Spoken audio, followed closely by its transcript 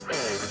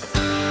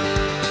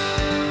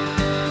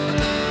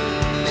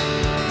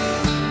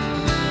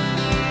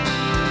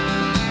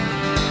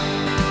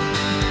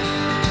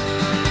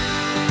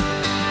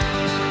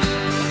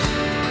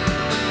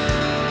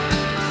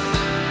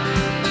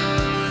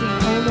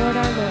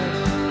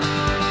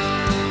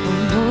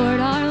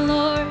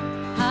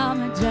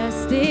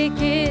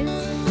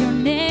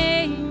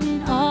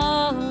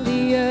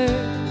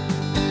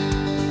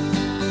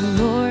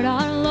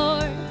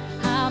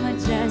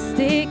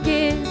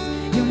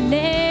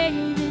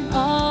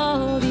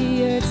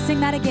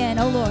that again,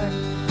 oh Lord.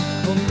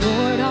 Oh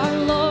Lord, our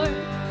Lord,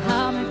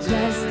 how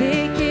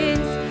majestic is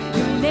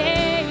your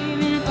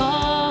name in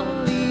all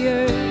the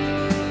earth.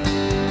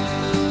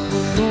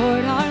 Oh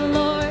Lord, our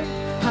Lord,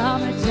 how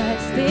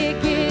majestic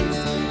is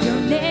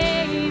your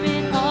name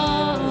in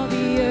all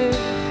the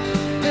earth.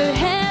 The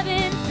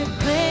heavens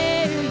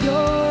declare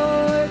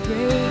your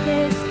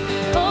greatness,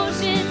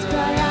 oceans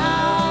cry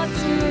out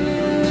to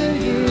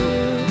you,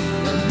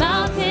 the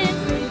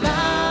mountains they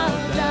bow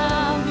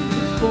down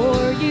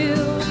before you.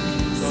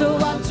 So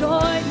I'll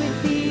join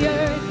with the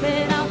earth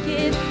and I'll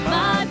give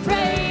my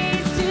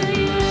praise to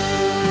you.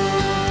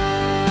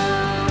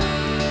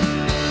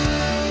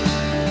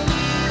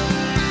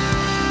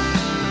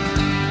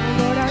 Oh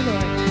Lord, our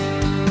Lord,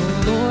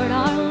 oh Lord,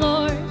 our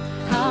Lord,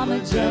 how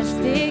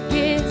majestic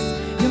is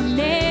your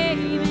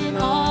name in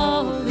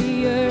all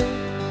the earth.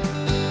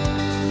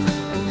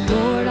 Oh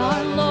Lord,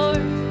 our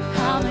Lord,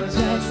 how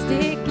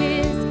majestic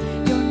is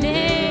your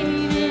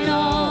name in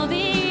all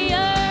the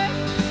earth.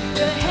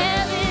 The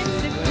heavens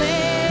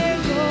declare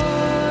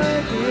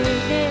your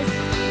greatness,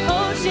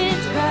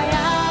 oceans cry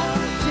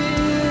out to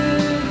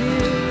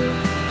you,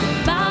 the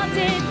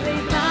mountains they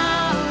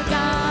bow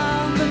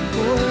down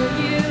before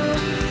you.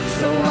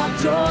 So I'll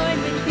join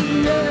with the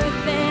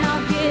earth and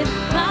I'll give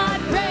my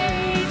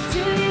praise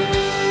to you.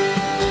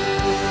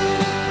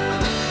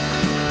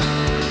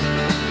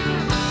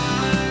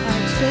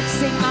 Our church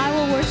sing, I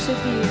will worship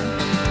you.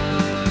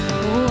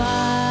 Oh,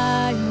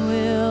 I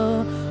will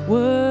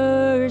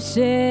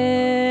worship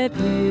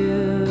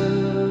you.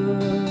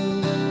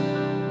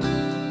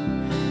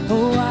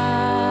 Oh,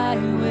 I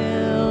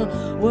will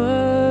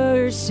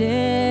worship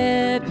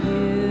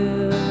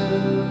you.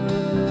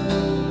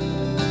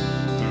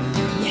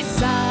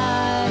 Yes, I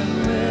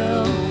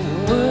will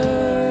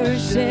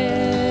worship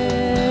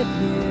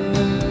you.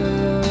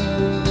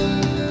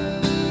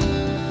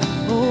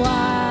 Oh,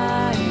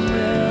 I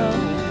will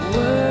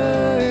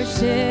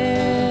worship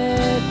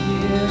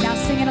you. Now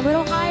sing it a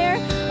little higher,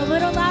 a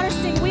little louder.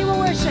 Sing, we will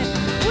worship.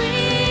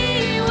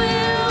 We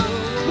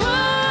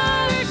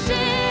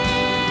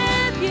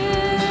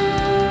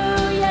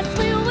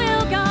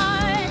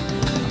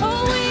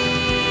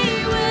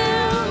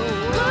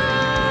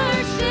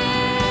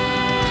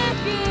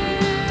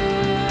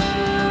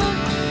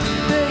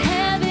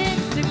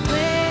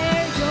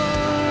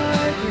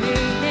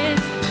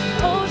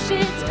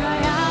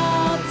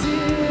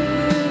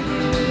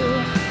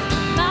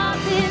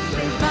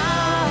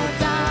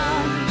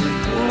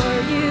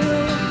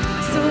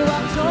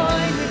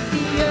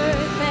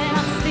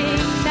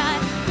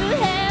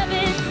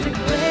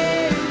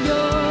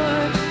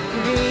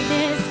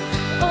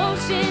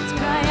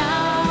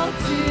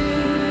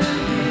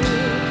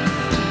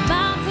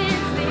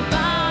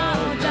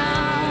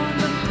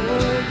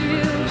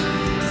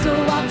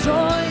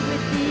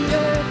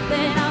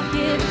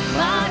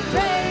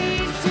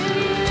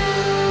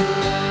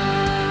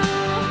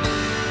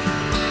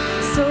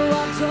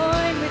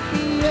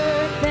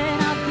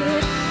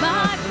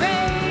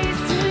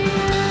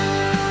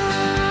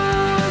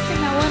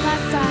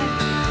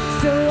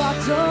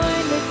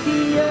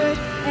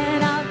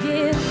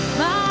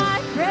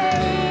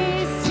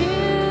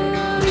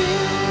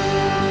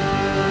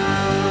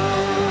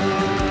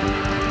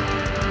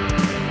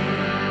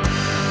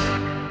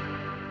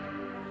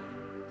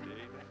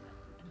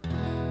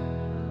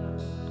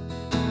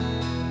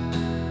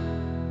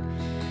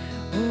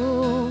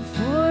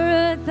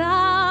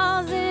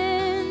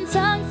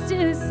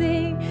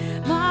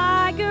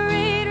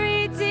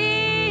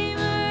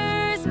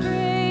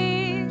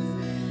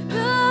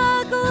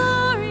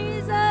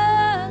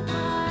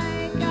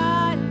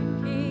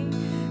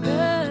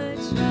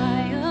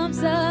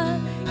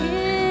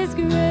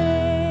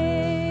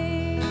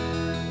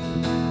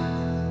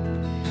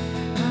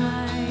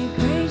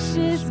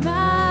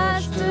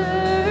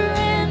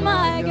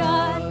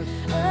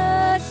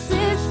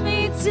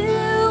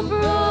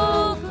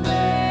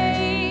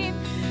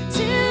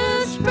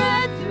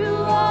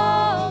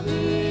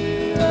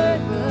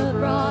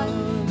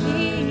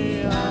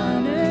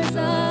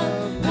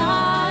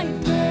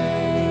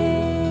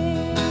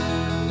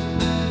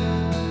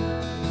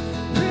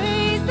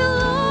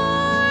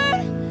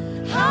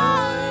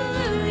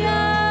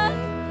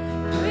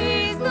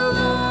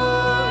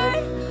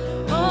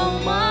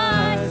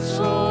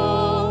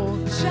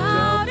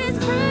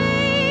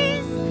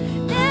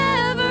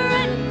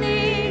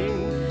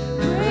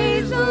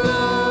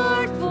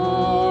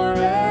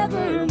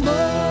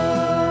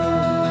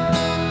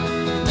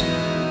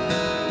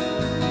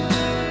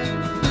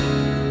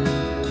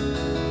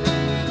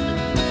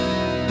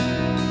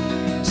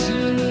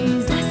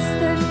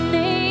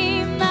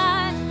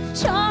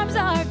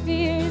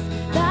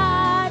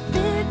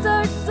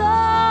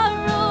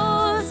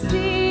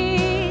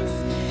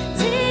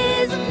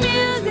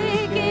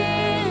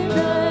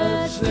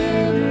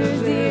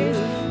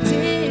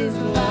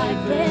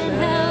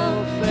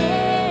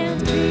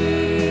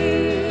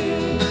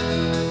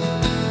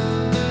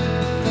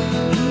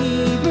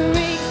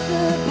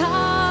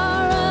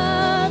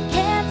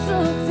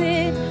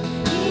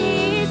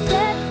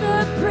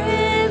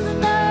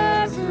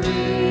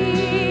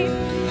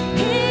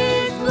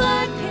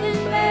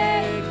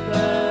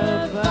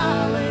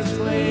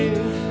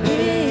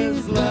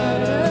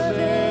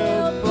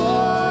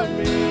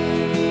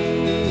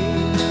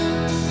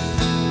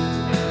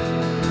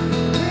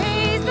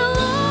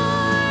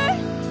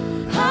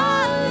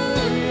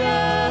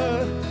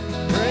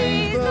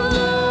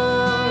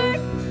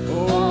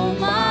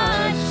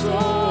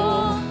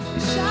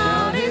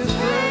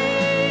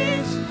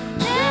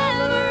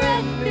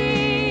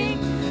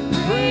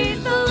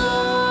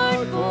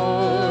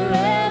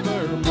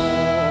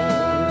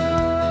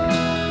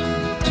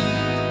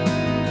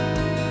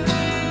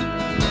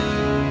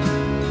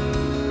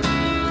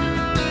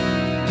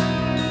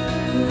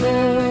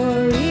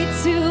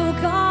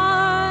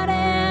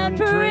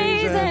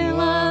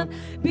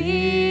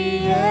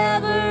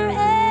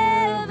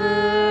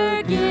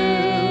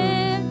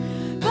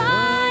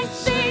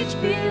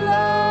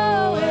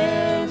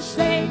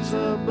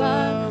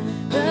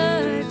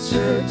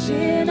church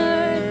in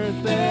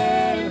earth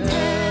and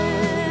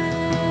heaven.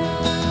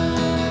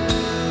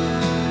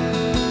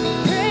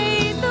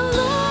 Praise the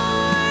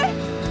Lord,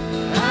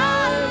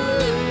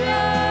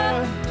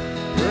 hallelujah.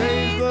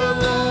 Praise the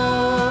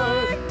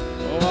Lord,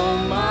 oh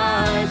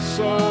my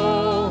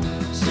soul.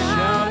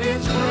 Shout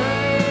His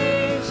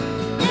praise,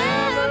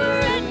 never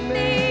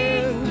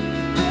ending.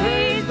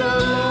 Praise the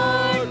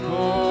Lord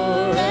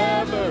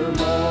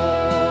forevermore.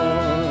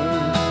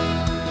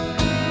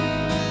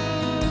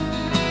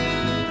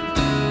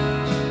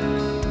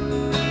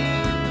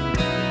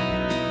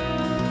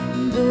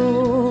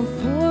 Though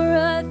for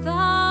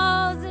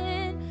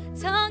 1,000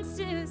 tongues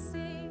to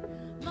sing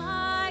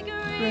my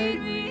great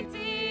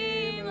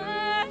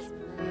Redeemer's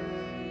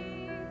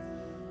praise,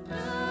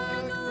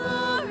 the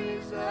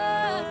glories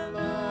of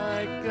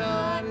my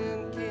God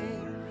and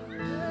King,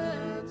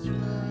 the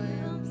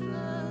triumphs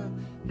of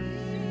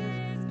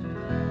His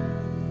praise.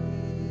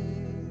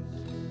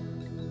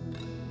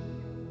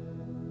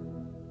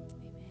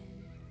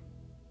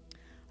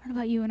 I don't know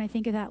about you, when I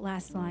think of that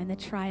last line, the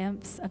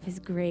triumphs of His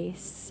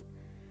grace,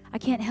 I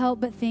can't help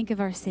but think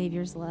of our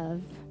Savior's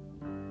love.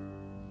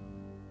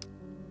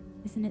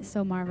 Isn't it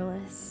so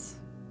marvelous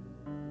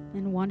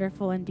and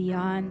wonderful and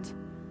beyond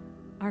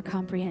our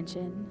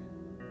comprehension?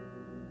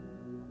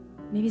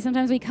 Maybe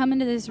sometimes we come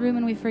into this room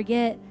and we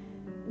forget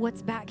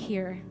what's back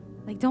here.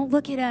 Like, don't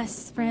look at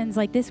us, friends.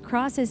 Like, this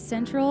cross is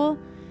central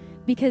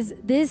because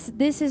this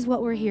is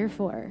what we're here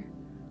for.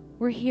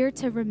 We're here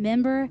to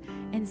remember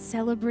and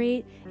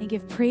celebrate and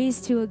give praise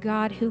to a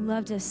God who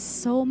loved us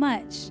so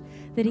much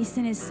that He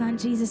sent His Son,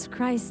 Jesus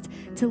Christ,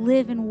 to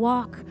live and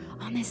walk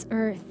on this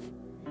earth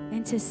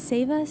and to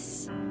save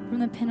us from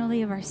the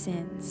penalty of our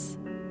sins.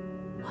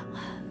 What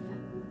love.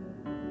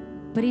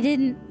 But He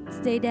didn't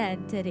stay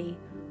dead, did He?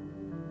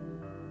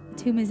 The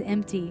tomb is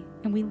empty,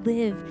 and we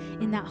live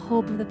in that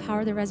hope of the power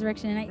of the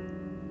resurrection. And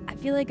I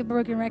feel like a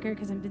broken record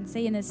because I've been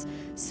saying this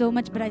so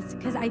much, but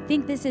because I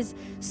think this is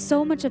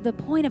so much of the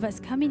point of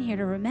us coming here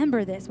to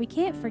remember this. We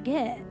can't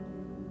forget.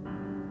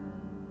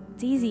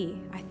 It's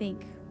easy, I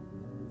think,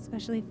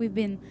 especially if we've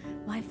been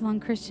lifelong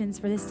Christians,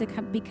 for this to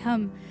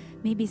become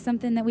maybe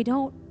something that we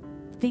don't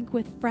think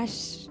with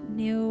fresh,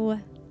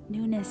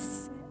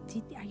 newness.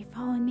 Are you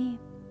following me?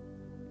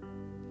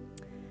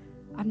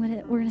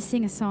 We're gonna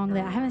sing a song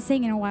that I haven't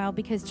sang in a while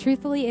because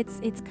truthfully,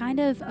 it's kind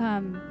of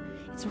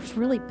it's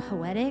really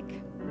poetic.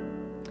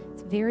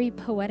 It's a very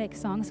poetic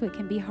song, so it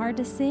can be hard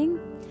to sing.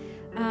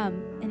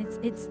 And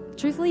it's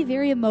truthfully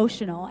very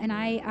emotional, and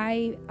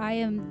I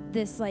am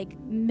this like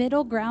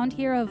middle ground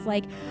here of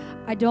like,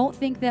 I don't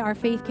think that our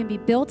faith can be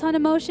built on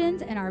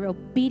emotions, and our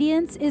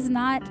obedience is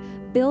not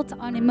built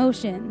on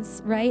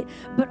emotions, right?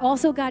 But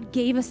also God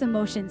gave us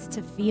emotions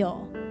to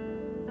feel.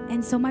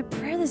 And so my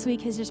prayer this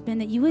week has just been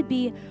that you would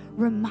be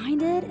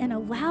reminded and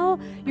allow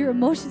your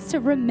emotions to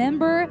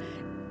remember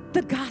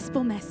the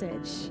gospel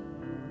message.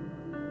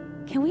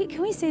 Can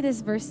we say this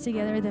verse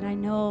together that I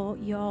know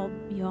you all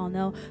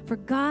know? For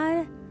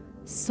God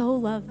so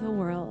loved the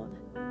world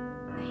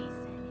that He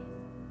sent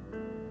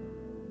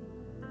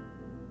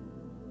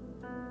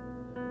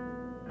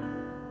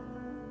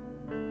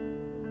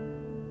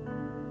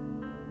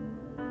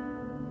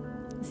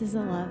His. This is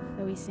the love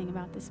that we sing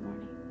about this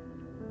morning.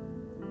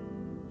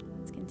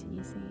 Let's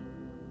continue singing.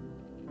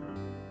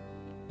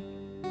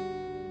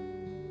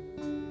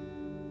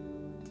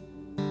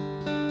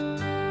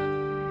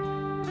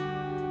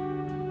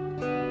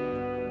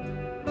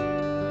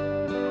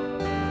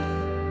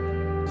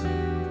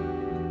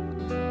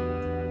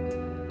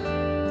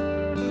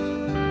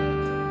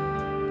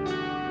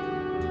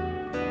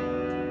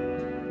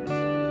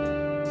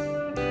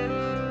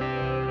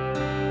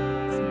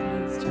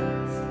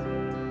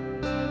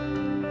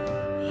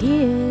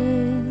 He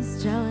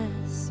is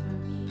jealous for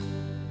me.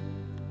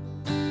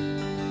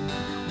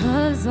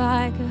 Love's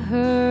like a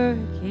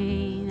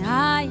hurricane.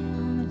 I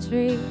am a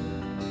tree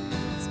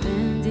that's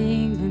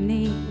bending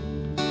beneath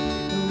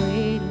the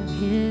weight of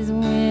His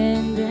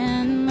wind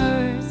and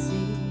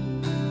mercy.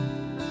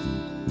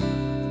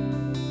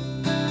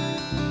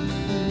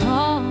 And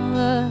all of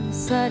a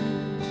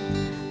sudden,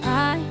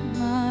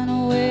 I'm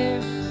unaware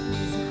of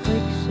His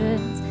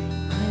afflictions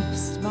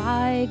eclipsed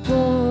by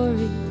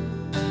glory.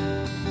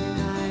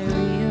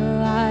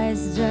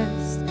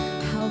 Just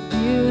how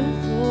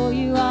beautiful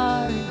you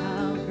are and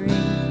how great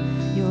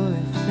your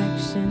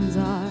affections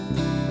are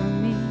for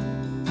me.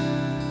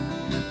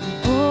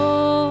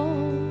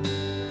 Oh,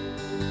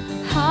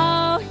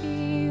 how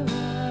He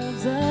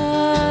loves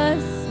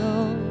us so.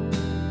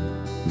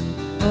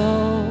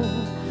 Oh,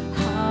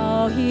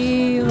 how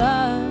He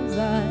loves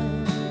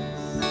us.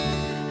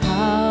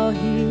 How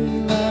He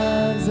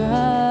loves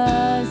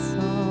us so.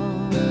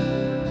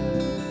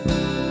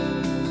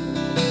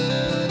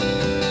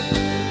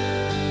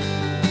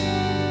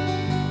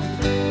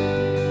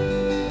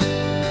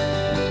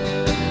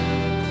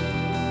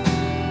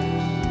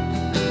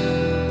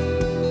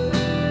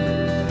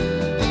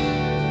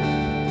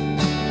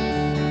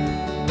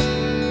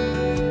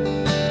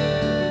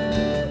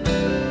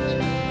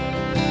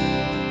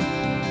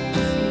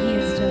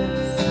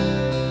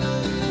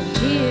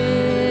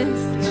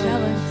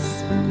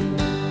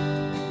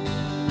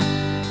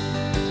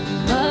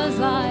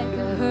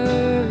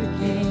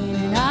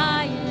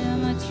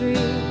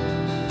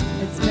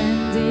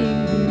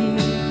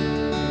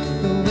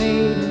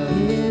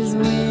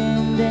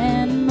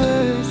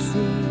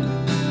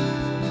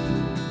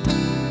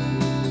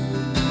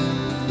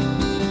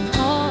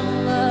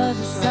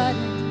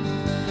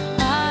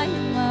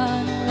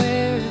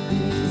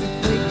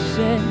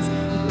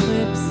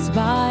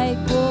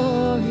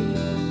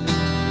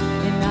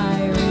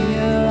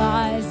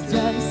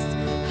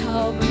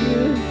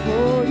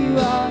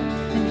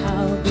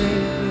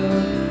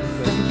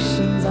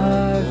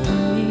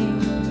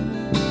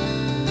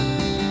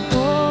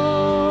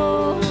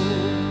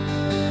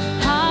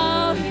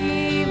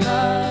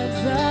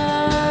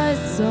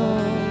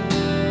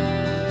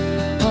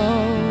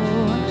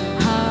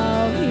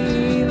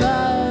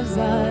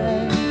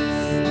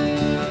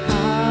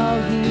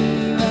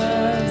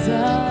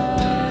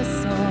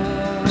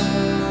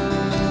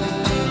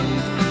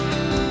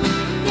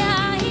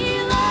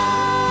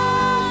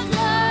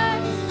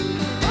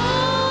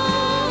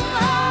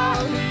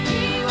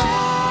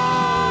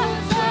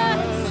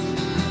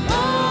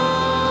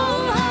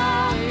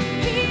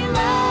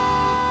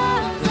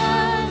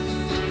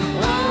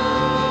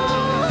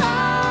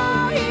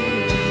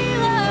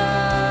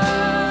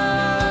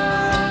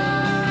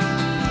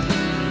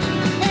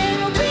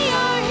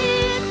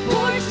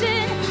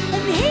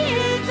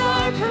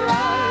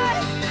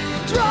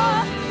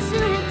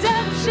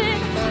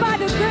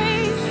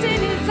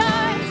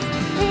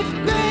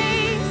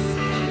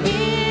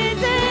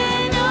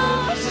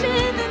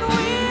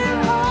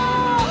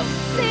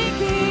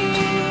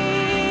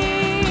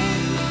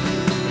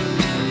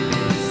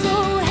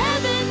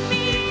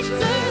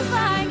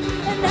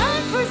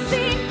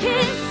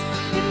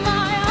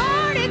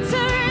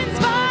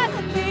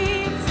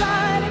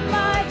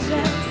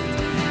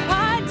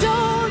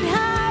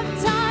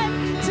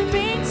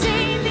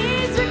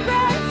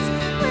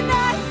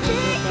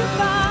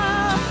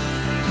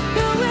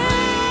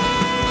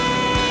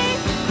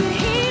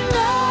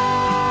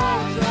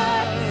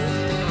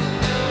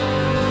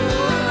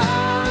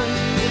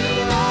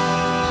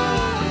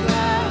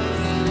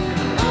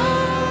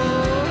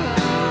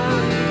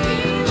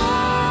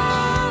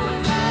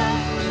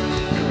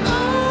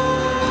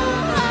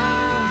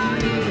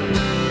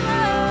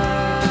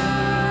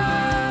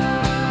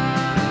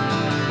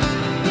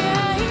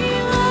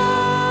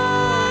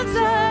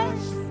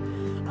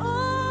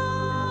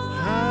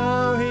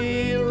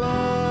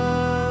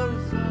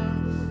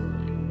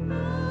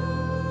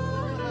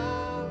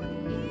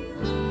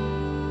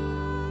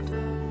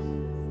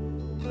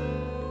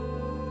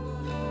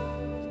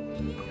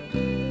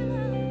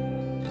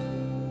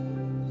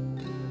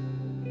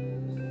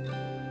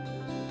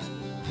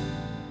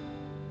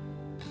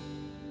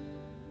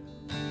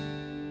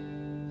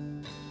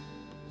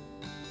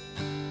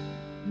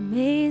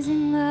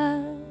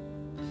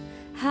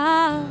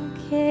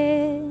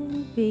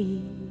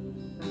 believe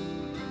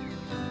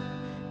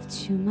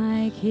that you,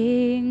 my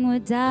King,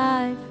 would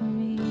die for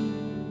me.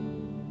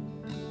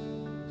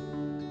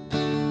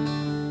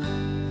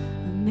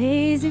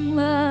 Amazing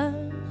love,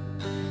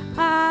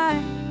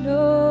 I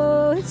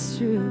know it's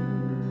true.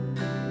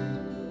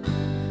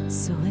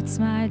 So it's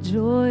my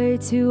joy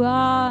to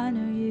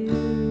honor you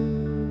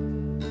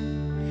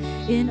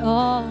in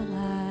all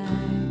I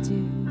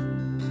do.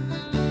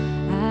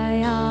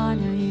 I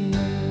honor you.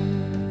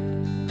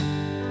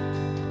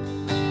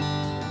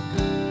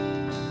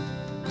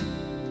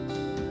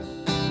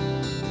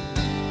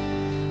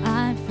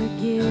 I'm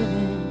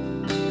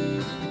forgiven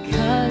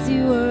because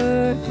you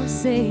were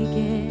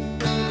forsaken.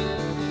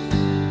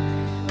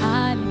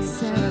 I'm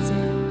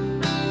accepted.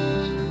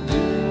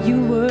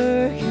 You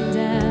were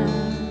condemned.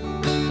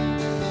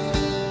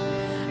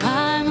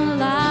 I'm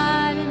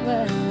alive and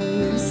well.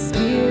 Your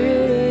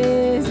spirit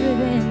is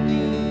within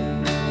me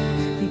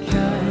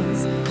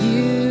because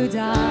you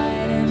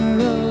died and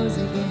rose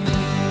again.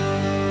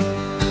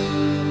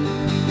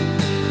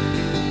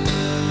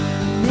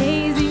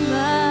 Amazing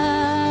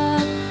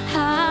love,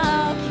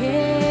 how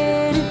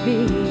can it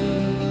be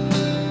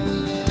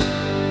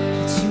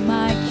that you,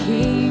 my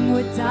King,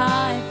 would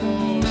die for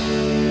me?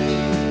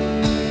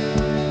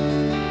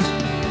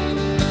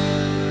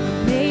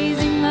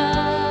 Amazing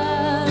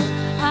love,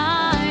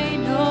 I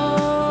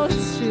know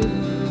it's true.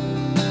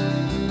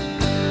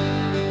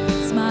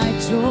 It's my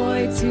joy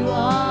to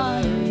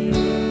honor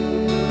you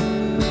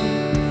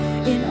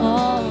in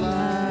all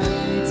I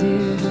do.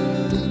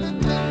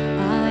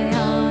 I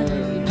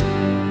honor you.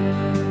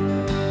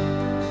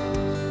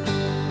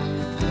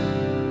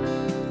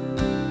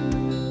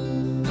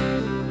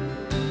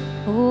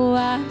 Oh,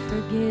 I'm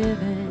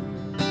forgiven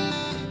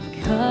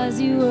because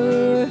you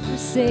were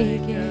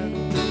forsaken.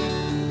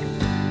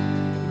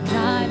 And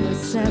I'm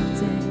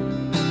accepted.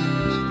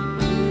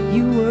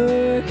 You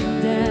were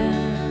condemned.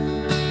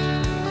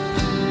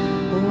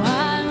 Oh,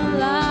 I'm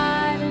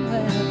alive and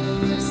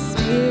well. Your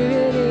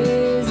spirit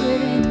is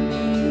within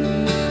me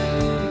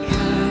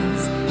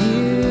because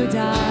you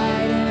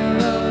died and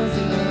rose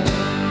again.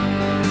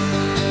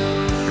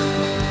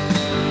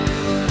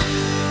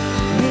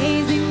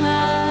 Amazing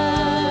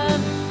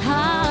love,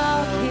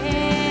 how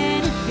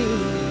can it be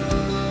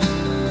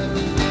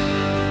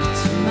that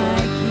you,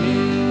 my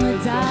King,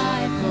 would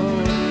die for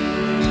me?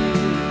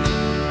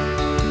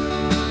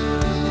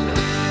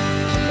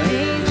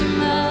 Amazing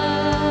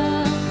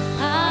love,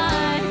 I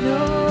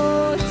know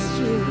it's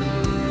true.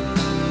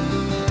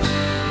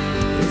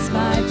 It's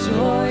my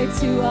joy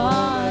to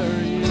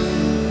honor you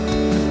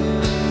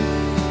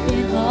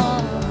in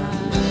all I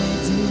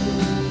do.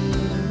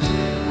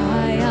 I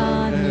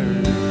honor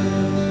you.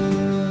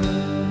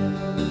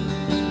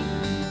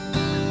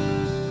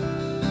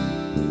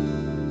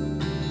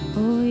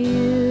 Oh,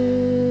 you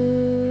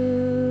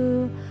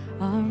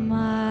are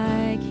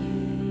my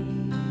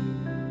King.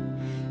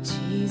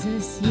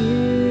 Jesus, you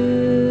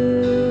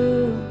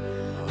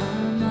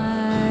are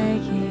my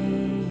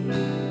King.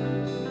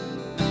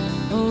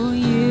 Oh,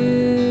 you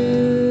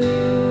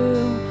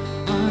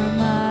are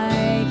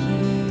my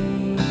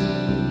King.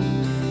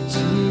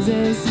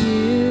 Jesus,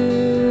 you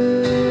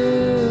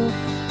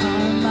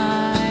are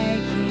my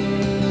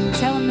King.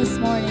 Tell him this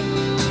morning.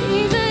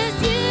 Jesus,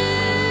 you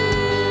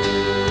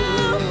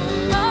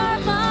are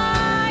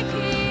my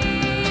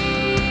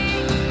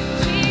King.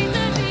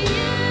 Jesus,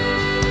 you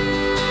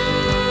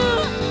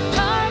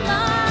are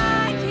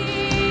my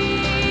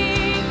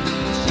King.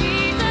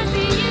 Jesus,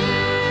 you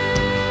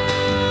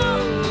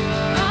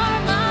are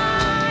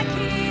my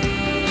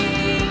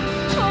King.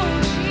 Oh,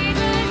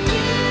 Jesus,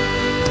 you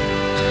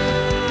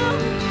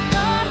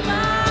are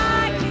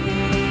my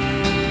King.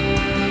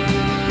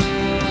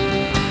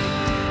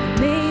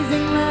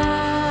 Amazing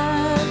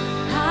love,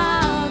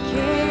 how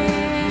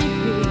can it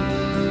be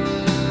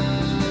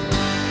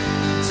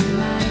that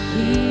my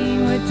King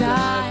would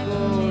die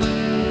for me?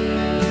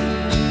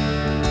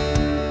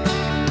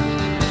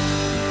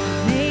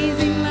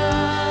 Amazing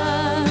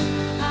love,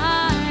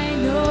 I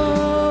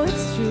know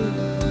it's true.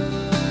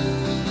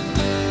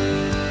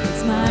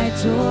 It's my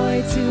joy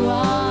to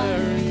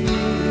honor you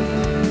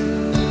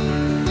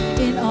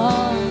in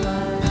all I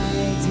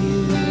do.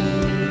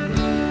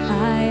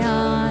 I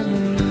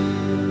honor you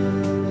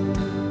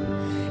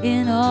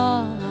in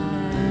all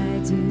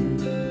I do.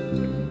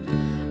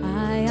 I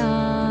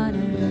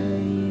honor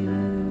you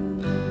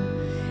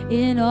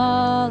in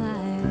all I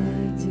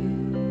do.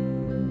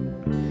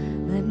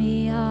 Let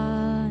me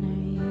honor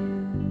you.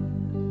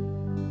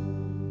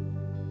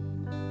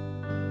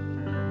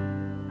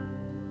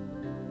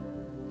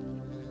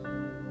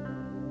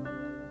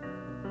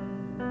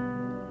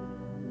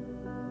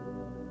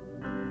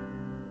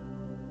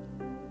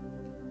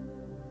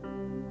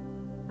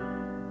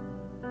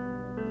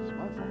 It's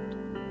my fault.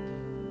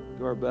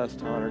 Do our best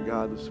to honor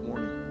God this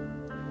morning.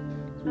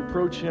 As we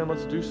approach him,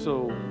 let's do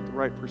so with the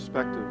right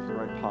perspective, the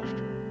right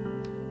posture.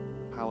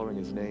 Hallowing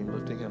his name,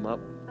 lifting him up,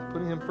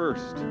 putting him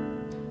first.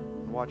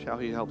 And watch how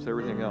he helps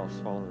everything else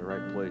fall in the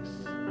right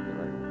place, in the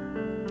right order.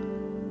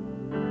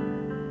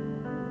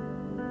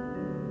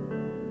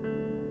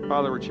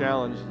 Father, we're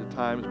challenged at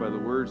times by the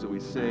words that we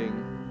sing,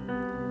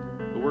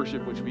 the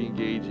worship which we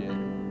engage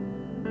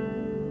in.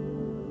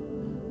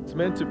 It's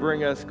meant to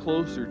bring us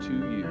closer to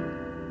you.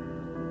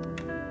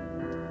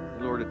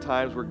 And Lord, at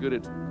times we're good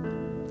at,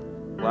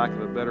 lack of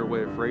a better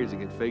way of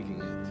phrasing it,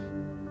 faking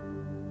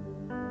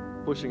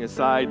it. Pushing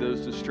aside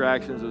those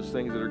distractions, those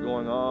things that are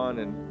going on,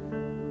 and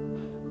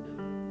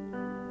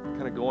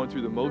kind of going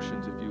through the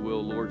motions, if you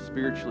will, Lord,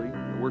 spiritually,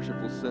 in a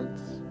worshipful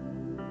sense.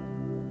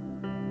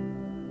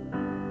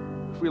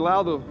 If we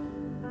allow for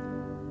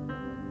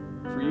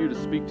you to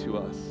speak to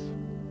us,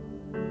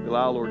 we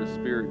allow, Lord, the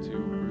Spirit to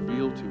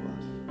reveal to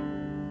us,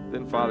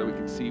 then, Father, we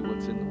can see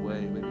what's in the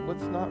way, maybe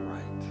what's not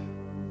right.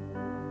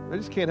 I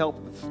just can't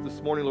help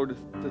this morning, Lord, to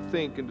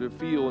think and to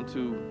feel and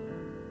to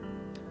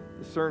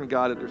discern,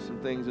 God, that there's some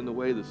things in the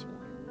way this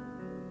morning.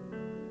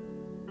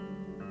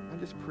 I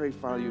just pray,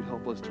 Father, you'd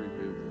help us to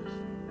remove those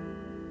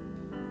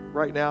things.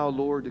 Right now,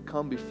 Lord, to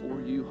come before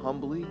you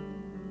humbly,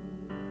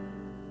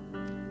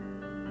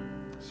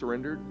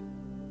 surrendered,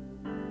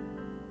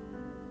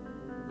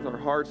 with our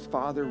hearts,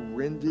 Father,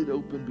 rended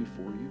open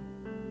before you,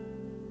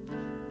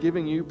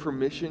 giving you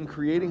permission,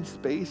 creating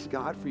space,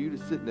 God, for you to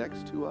sit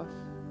next to us,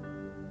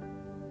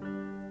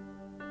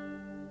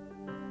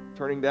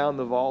 turning down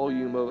the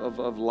volume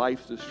of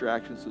life's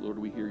distractions so, Lord,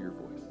 we hear your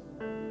voice.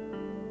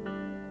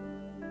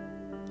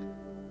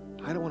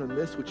 I don't want to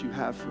miss what you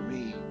have for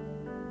me.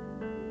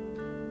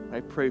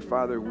 I pray,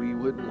 Father, we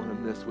wouldn't want to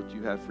miss what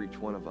you have for each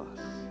one of us.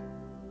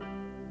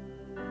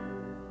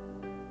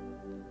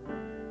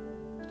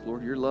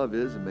 Lord, your love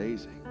is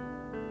amazing.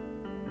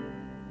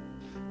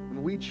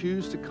 When we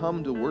choose to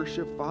come to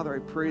worship, Father, I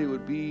pray it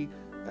would be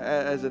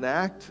as an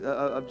act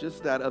of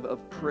just that,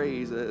 of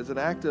praise, as an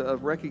act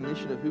of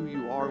recognition of who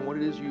you are and what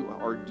it is you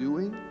are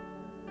doing,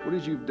 what it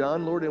is you've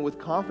done, Lord, and with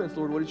confidence,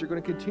 Lord, what it is you're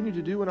going to continue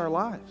to do in our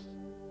lives.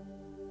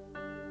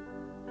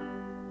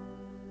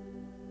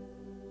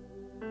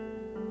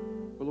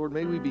 But Lord,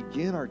 may we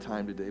begin our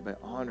time today by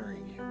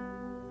honoring you,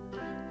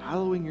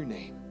 hallowing your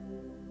name.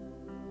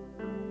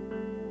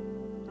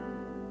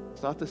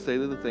 It's not to say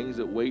that the things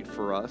that wait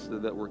for us,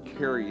 that we're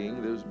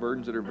carrying, those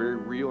burdens that are very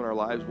real in our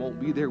lives, won't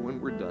be there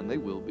when we're done. They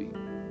will be.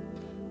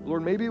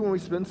 Lord, maybe when we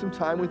spend some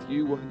time with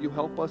you, will you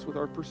help us with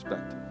our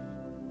perspective?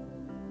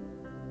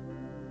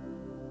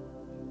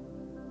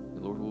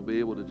 And Lord, we'll be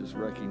able to just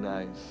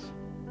recognize,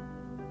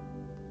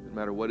 no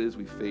matter what it is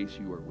we face,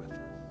 you are with us.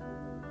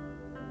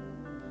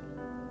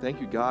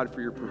 Thank you, God, for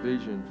your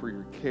provision, for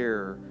your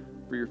care,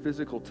 for your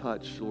physical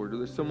touch, Lord.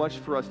 There's so much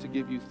for us to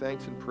give you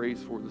thanks and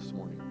praise for this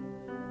morning.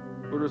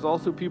 Lord, there's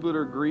also people that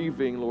are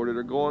grieving, Lord, that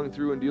are going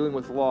through and dealing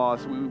with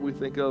loss. We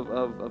think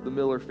of the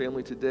Miller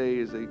family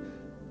today as they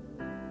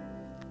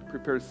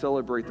prepare to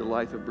celebrate the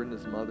life of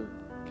Brenda's mother,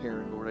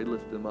 Karen. Lord, I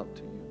lift them up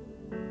to you.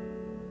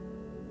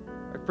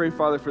 I pray,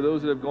 Father, for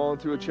those that have gone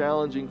through a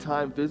challenging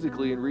time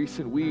physically in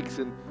recent weeks,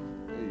 and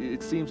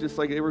it seems just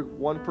like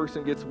one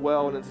person gets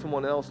well and then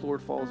someone else,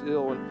 Lord, falls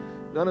ill, and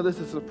none of this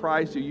is a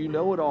surprise to you. You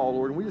know it all,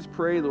 Lord, and we just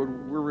pray,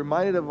 Lord, we're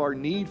reminded of our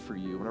need for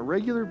you on a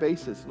regular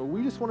basis. Lord,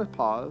 we just want to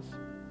pause.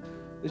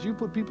 As you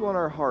put people on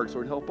our hearts,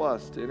 Lord, help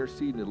us to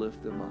intercede and to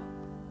lift them up.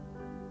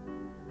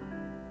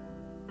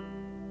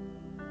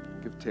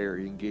 Give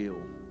Terry and Gail,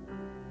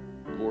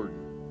 Gordon,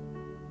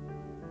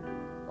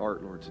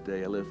 Art, Lord,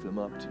 today I lift them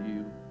up to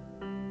you.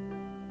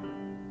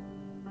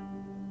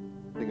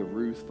 Think of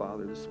Ruth,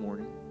 Father, this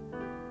morning.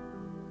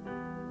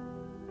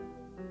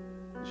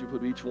 As you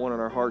put each one on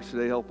our hearts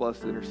today, help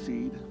us to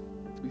intercede,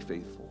 to be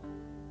faithful.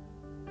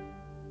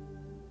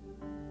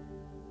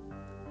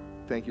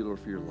 Thank you,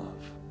 Lord, for your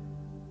love.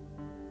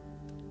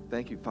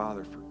 Thank you,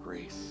 Father, for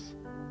grace.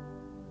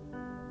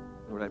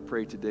 Lord, I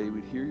pray today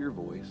we'd hear your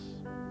voice.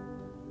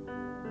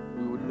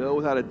 We would know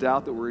without a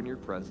doubt that we're in your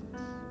presence.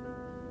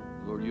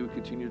 Lord, you would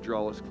continue to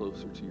draw us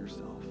closer to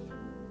yourself.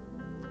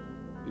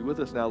 Be with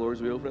us now, Lord,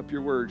 as we open up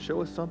your word.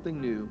 Show us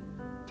something new.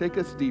 Take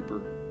us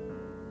deeper.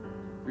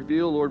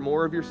 Reveal, Lord,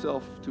 more of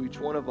yourself to each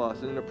one of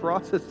us. And in the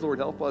process, Lord,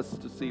 help us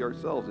to see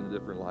ourselves in a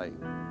different light.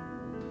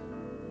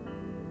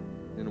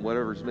 And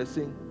whatever's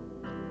missing,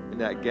 in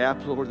that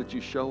gap, Lord, that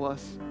you show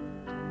us,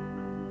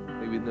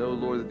 may we know,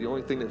 Lord, that the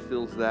only thing that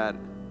fills that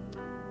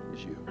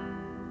is you.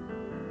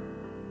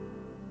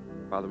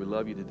 Father, we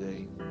love you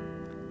today.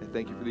 And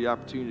thank you for the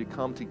opportunity to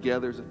come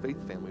together as a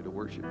faith family to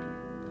worship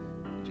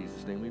you. In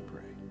Jesus' name we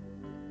pray.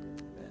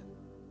 Amen.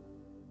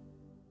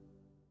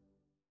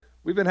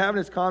 We've been having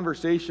this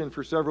conversation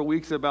for several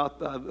weeks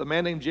about a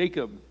man named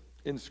Jacob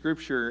in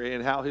Scripture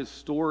and how his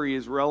story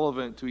is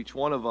relevant to each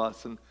one of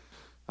us, and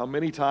how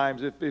many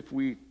times, if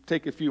we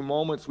take a few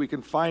moments, we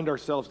can find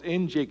ourselves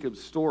in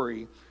Jacob's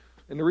story.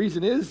 And the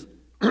reason is,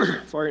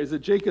 is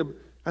that Jacob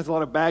has a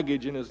lot of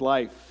baggage in his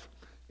life,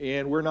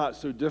 and we're not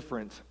so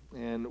different.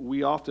 And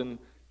we often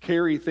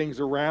carry things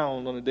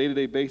around on a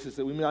day-to-day basis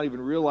that we may not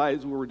even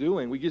realize what we're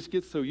doing. We just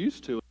get so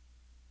used to it.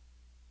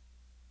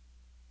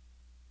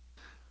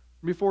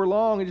 Before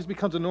long, it just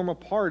becomes a normal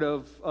part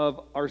of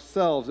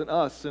ourselves and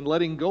us, and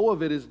letting go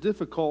of it is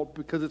difficult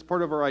because it's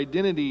part of our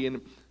identity, and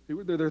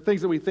There are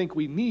things that we think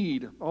we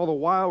need. All the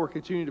while we're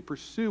continuing to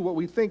pursue what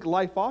we think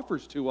life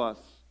offers to us,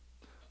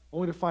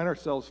 only to find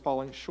ourselves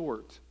falling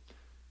short,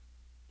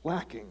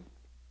 lacking,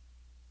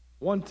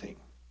 wanting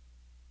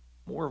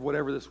more of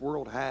whatever this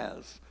world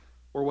has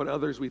or what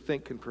others we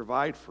think can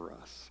provide for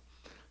us.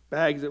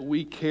 Bags that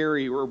we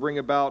carry or bring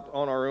about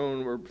on our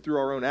own or through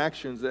our own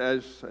actions,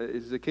 as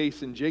is the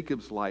case in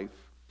Jacob's life.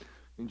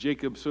 In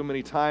Jacob, so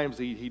many times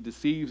he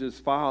deceives his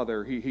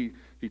father. He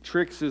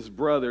tricks his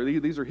brother.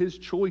 These are his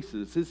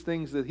choices, his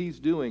things that he's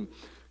doing.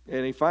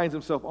 And he finds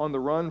himself on the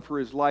run for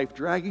his life,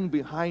 dragging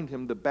behind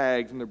him the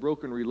bags and the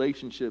broken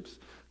relationships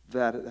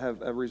that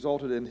have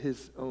resulted in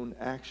his own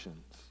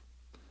actions.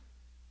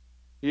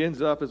 He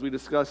ends up, as we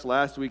discussed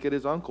last week, at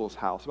his uncle's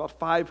house, about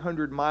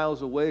 500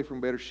 miles away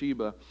from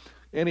Beersheba.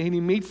 And he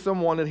meets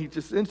someone that he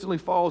just instantly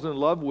falls in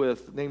love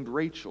with, named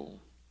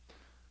Rachel.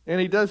 And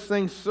he does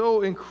things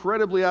so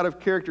incredibly out of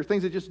character,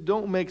 things that just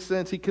don't make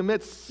sense. He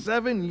commits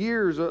 7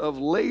 years of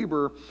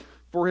labor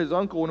for his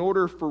uncle in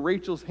order for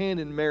Rachel's hand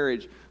in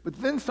marriage.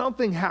 But then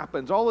something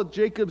happens. All of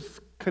Jacob's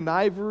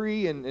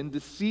connivery and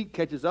deceit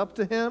catches up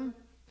to him,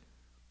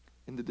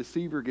 and the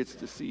deceiver gets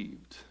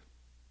deceived.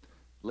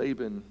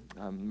 Laban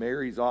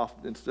marries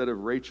off, instead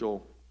of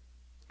Rachel,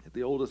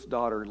 the oldest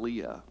daughter,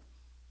 Leah.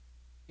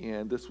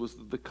 And this was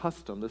the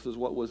custom. This is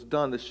what was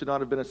done. This should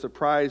not have been a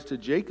surprise to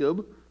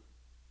Jacob.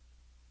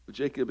 But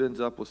Jacob ends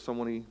up with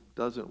someone he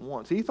doesn't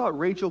want. So he thought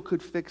Rachel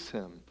could fix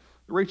him.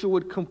 Rachel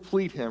would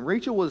complete him.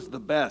 Rachel was the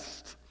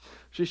best.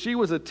 She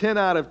was a 10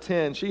 out of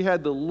 10. She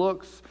had the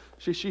looks.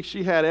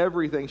 She had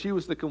everything. She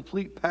was the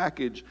complete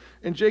package.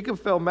 And Jacob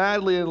fell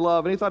madly in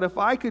love. And he thought, if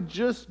I could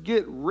just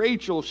get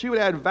Rachel, she would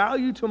add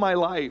value to my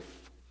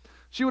life.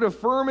 She would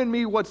affirm in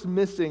me what's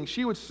missing.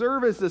 She would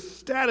serve as a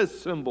status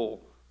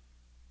symbol.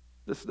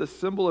 This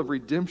symbol of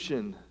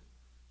redemption,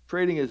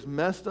 trading his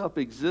messed up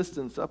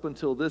existence up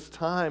until this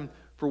time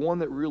for one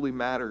that really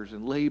matters.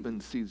 And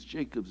Laban sees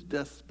Jacob's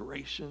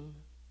desperation,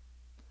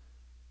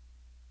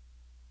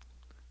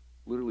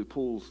 literally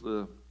pulls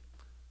the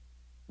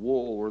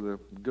wool or the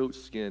goat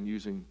skin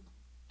using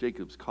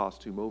Jacob's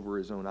costume over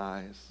his own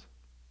eyes,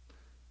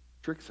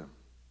 tricks him,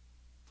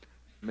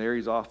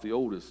 marries off the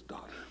oldest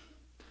daughter.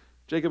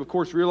 Jacob, of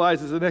course,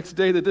 realizes the next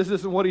day that this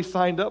isn't what he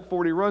signed up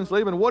for. He runs,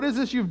 Laban, what is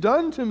this you've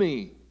done to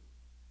me?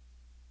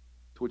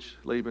 To which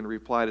Laban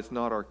replied, it's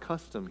not our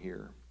custom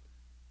here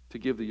to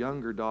give the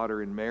younger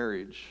daughter in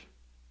marriage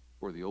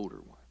for the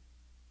older one.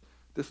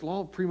 This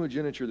law of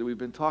primogeniture that we've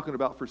been talking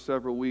about for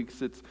several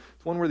weeks, it's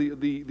one where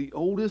the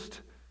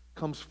oldest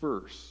comes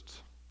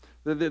first.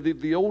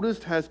 The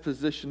oldest has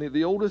position,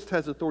 the oldest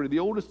has authority, the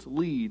oldest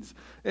leads.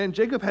 And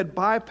Jacob had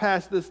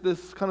bypassed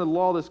this kind of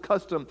law, this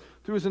custom,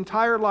 through his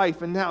entire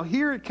life, and now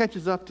here it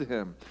catches up to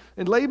him.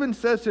 And Laban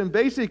says to him,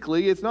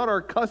 basically, it's not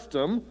our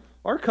custom's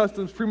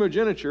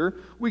primogeniture,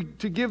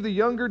 to give the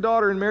younger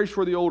daughter in marriage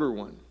for the older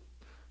one.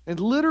 And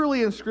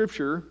literally in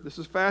Scripture, this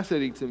is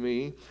fascinating to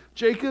me,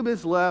 Jacob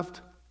is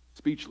left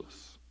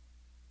speechless.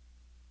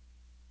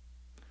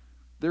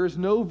 There is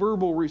no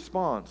verbal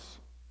response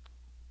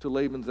to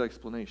Laban's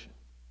explanation.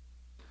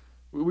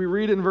 We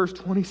read in verse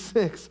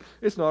 26,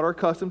 it's not our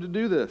custom to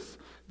do this.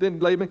 Then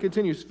Laban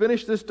continues,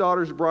 finish this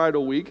daughter's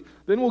bridal week,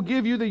 then we'll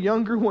give you the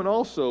younger one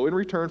also in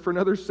return for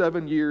another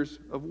 7 years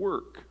of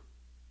work.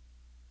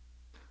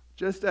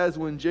 Just as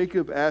when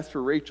Jacob asked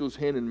for Rachel's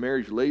hand in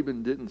marriage,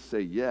 Laban didn't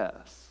say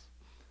yes.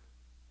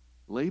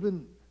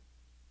 Laban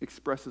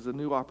expresses a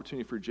new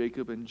opportunity for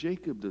Jacob, and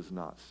Jacob does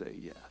not say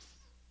yes.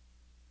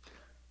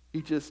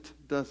 He just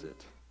does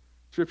it.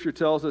 Scripture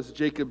tells us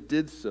Jacob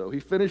did so.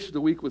 He finished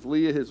the week with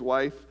Leah, his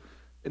wife,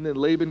 and then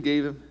Laban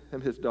gave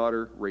him his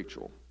daughter,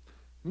 Rachel.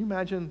 Can you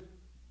imagine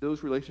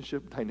those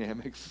relationship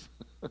dynamics?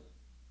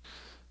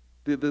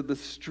 the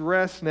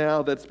stress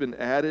now that's been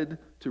added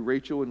to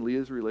Rachel and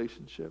Leah's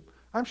relationship.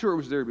 I'm sure it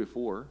was there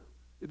before.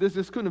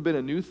 This couldn't have been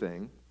a new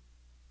thing.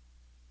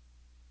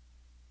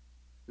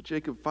 But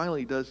Jacob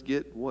finally does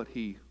get what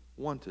he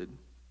wanted.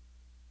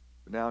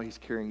 But now he's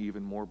carrying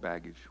even more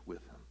baggage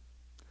with him.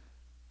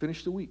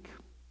 Finish the week.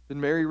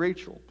 Then marry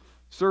Rachel.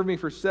 Serve me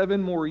for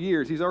 7 more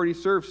years. He's already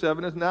served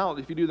 7. Now,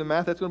 if you do the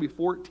math, that's going to be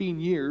 14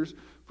 years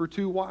for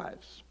 2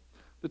 wives.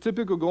 The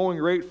typical going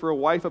rate for a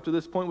wife up to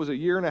this point was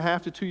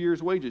 1.5 to 2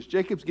 years' wages.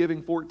 Jacob's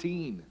giving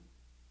 14.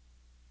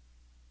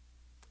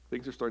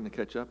 Things are starting to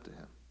catch up to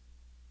him.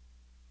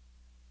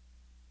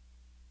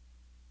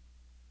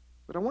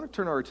 But I want to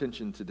turn our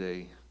attention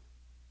today,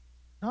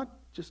 not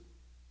just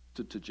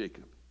to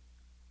Jacob,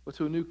 but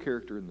to a new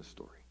character in the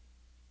story,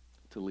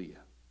 to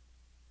Leah.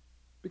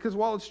 Because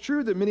while it's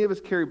true that many of us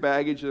carry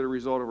baggage that are a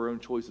result of our own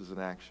choices and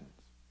actions,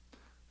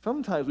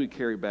 sometimes we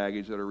carry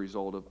baggage that are a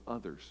result of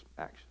others'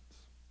 actions.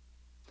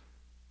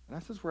 And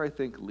that's just where I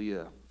think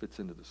Leah fits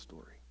into the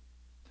story.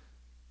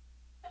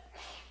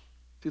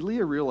 See,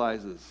 Leah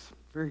realizes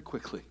very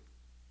quickly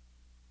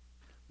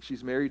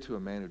she's married to a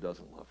man who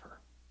doesn't love her,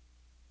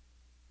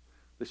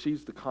 that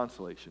she's the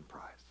consolation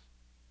prize.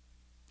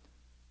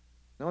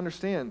 Now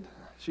understand,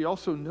 she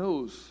also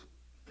knows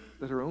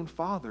that her own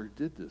father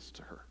did this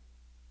to her.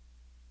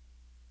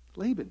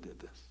 Laban did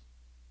this.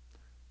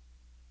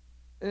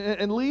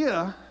 And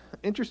Leah,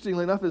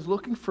 interestingly enough, is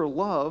looking for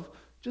love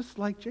just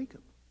like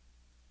Jacob.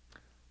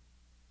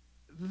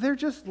 They're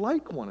just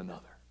like one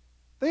another.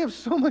 They have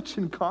so much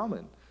in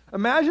common.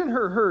 Imagine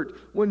her hurt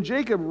when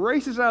Jacob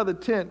races out of the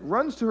tent,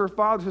 runs to her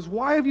father, and says,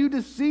 "Why have you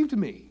deceived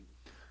me?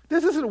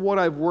 This isn't what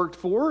I've worked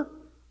for.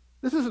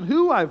 This isn't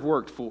who I've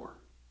worked for."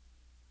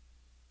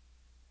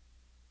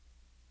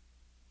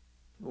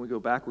 When we go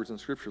backwards in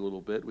Scripture a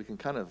little bit, we can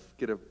kind of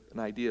get an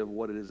idea of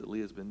what it is that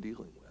Leah's been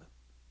dealing with.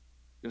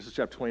 Genesis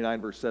chapter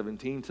 29, verse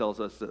 17 tells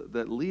us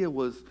that Leah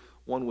was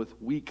one with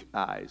weak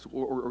eyes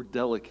or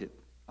delicate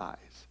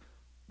eyes.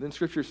 Then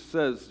Scripture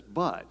says,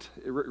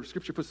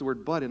 Scripture puts the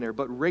word but in there,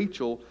 but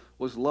Rachel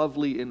was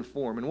lovely in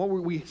form. And what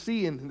we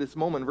see in this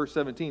moment in verse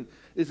 17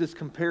 is this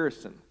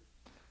comparison.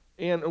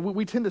 And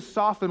we tend to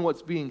soften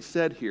what's being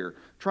said here,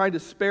 trying to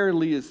spare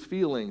Leah's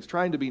feelings,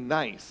 trying to be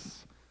nice.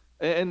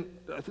 And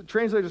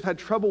translators had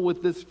trouble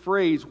with this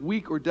phrase,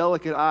 weak or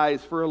delicate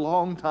eyes, for a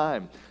long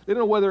time. They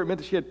don't know whether it meant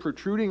that she had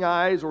protruding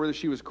eyes or whether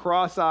she was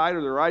cross-eyed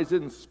or their eyes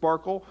didn't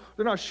sparkle.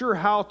 They're not sure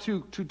how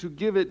to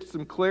give it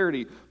some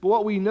clarity. But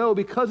what we know,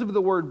 because of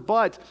the word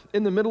but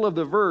in the middle of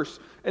the verse,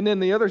 and then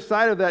the other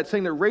side of that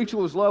saying that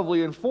Rachel was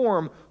lovely in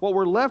form, what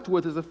we're left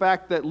with is the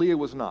fact that Leah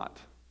was not.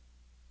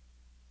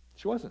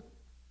 She wasn't.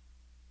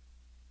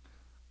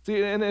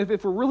 See, and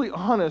if we're really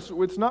honest,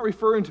 it's not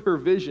referring to her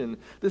vision.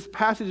 This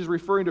passage is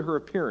referring to her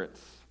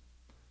appearance.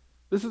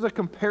 This is a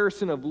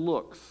comparison of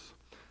looks.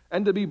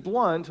 And to be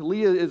blunt,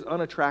 Leah is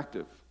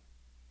unattractive.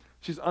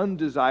 She's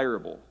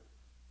undesirable.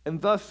 And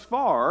thus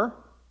far,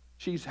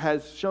 she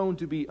has shown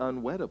to be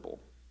unweddable.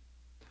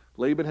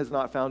 Laban has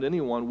not found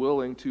anyone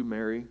willing to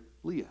marry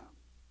Leah,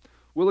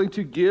 willing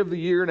to give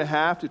the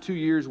 1.5 to 2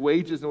 years'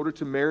 wages in order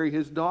to marry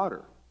his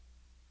daughter.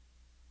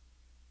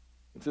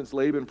 And since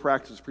Laban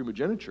practices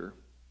primogeniture,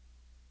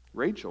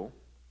 Rachel,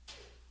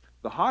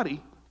 the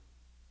haughty,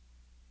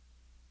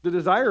 the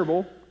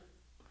desirable,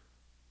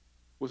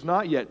 was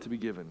not yet to be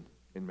given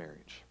in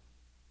marriage.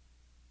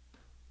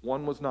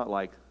 One was not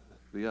like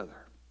the other.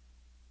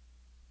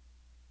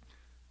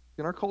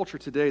 In our culture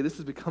today, this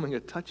is becoming a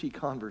touchy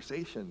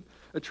conversation.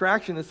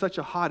 Attraction is such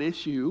a hot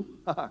issue,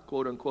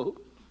 quote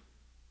unquote.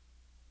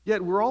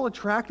 Yet we're all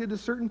attracted to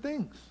certain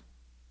things.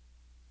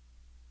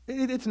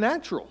 It's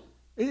natural.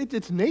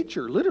 It's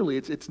nature. Literally,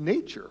 it's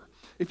nature.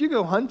 If you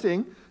go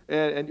hunting,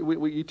 and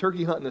you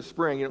turkey hunt in the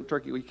spring,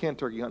 you can't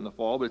turkey hunt in the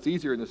fall, but it's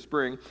easier in the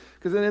spring,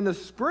 because then in the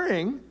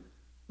spring,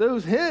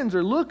 those hens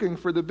are looking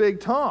for the big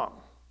tom.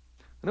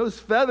 And those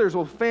feathers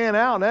will fan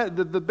out, and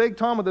the big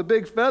tom with the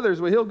big feathers,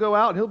 well, he'll go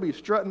out and he'll be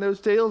strutting those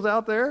tails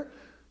out there,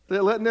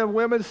 letting them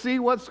women see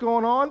what's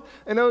going on,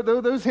 and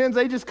those hens,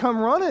 they just come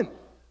running.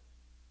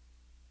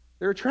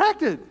 They're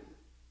attracted.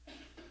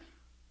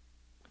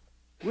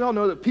 We all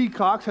know that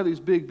peacocks have these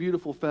big,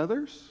 beautiful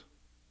feathers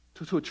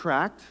to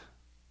attract,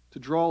 to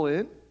draw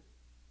in.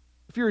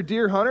 If you're a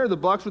deer hunter, the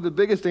bucks with the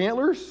biggest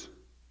antlers,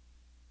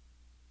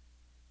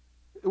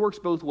 it works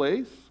both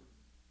ways,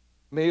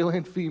 male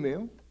and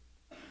female.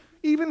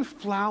 Even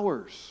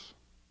flowers.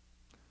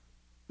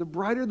 The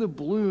brighter the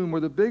bloom or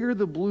the bigger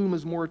the bloom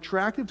is more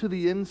attractive to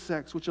the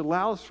insects, which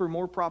allows for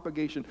more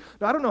propagation.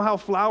 Now, I don't know how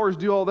flowers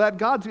do all that.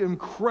 God's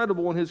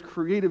incredible in his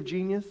creative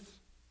genius.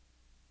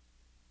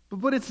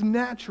 But it's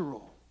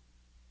natural.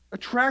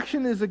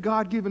 Attraction is a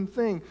God-given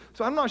thing.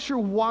 So I'm not sure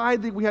why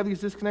we have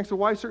these disconnects or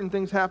why certain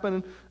things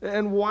happen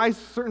and why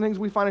certain things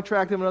we find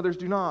attractive and others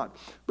do not.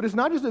 But it's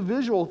not just a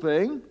visual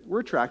thing. We're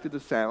attracted to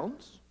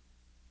sounds.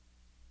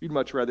 You'd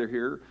much rather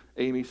hear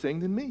Amy sing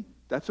than me.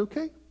 That's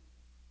okay.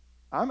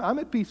 I'm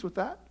at peace with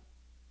that.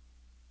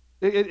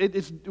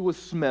 It's with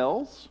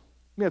smells.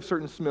 You have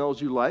certain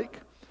smells you like,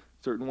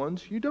 certain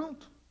ones you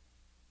don't.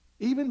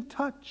 Even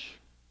touch.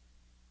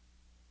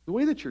 The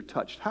way that you're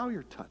touched, how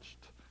you're touched.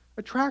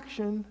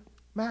 Attraction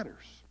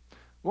matters.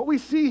 What we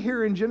see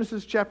here in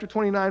Genesis chapter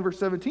 29, verse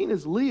 17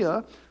 is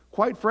Leah,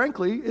 quite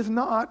frankly,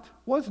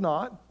 was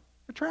not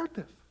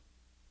attractive.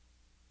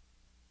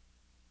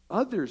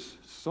 Others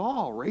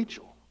saw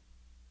Rachel,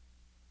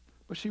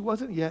 but she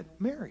wasn't yet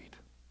married.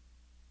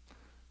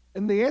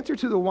 And the answer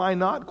to the why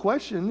not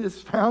question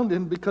is found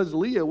in because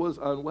Leah was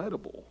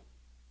unweddable.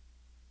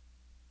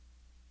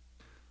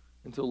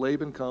 Until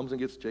Laban comes and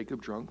gets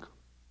Jacob drunk,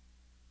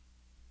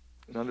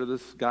 and under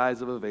this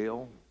guise of a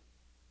veil,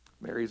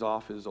 marries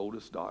off his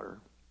oldest daughter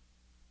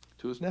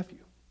to his nephew.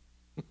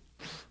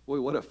 Boy,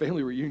 what a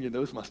family reunion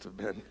those must have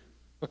been.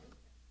 But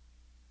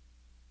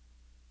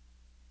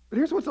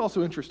here's what's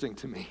also interesting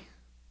to me.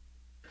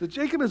 That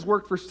Jacob has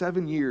worked for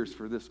 7 years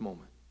for this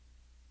moment.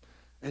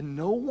 And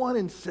no one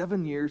in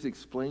 7 years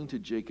explained to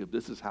Jacob,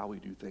 this is how we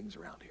do things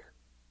around here.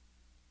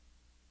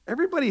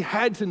 Everybody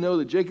had to know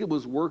that Jacob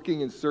was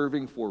working and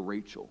serving for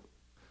Rachel.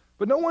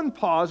 But no one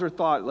paused or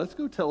thought, let's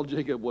go tell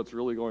Jacob what's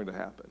really going to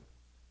happen.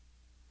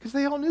 Because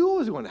they all knew what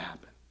was going to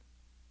happen.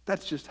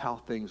 That's just how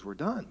things were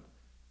done.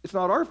 It's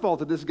not our fault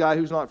that this guy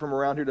who's not from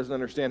around here doesn't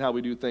understand how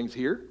we do things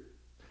here.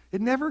 It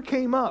never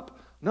came up.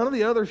 None of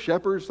the other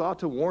shepherds thought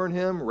to warn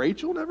him.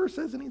 Rachel never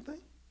says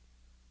anything.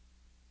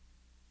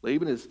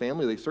 Laban and his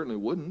family, they certainly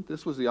wouldn't.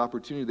 This was the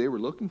opportunity they were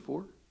looking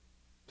for.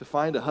 to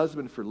find a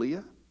husband for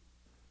Leah?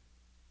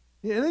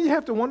 And then you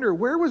have to wonder,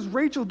 where was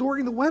Rachel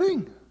during the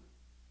wedding?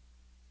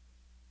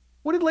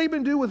 What did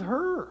Laban do with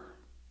her?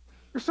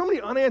 There's so many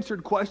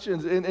unanswered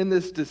questions in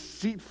this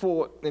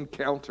deceitful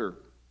encounter.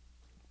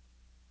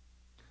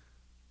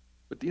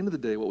 But at the end of the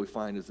day, what we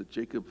find is that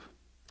Jacob,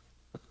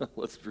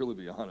 let's really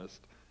be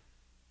honest,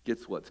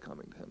 gets what's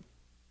coming to him.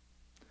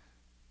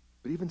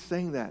 But even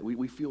saying that,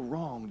 we feel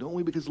wrong, don't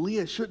we? Because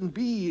Leah shouldn't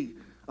be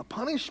a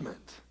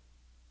punishment,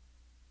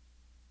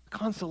 a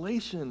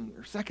consolation,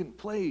 or second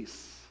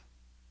place.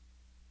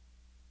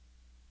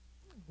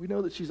 We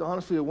know that she's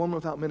honestly a woman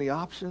without many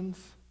options.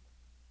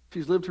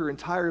 She's lived her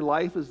entire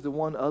life as the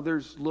one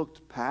others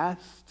looked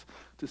past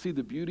to see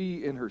the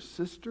beauty in her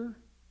sister.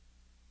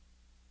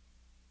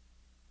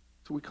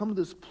 So we come to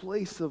this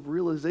place of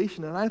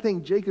realization, and I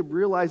think Jacob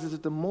realizes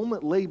at the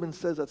moment Laban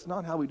says that's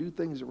not how we do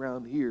things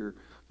around here,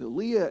 that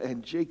Leah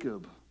and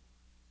Jacob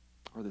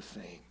are the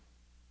same.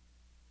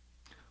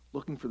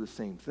 Looking for the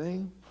same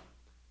thing,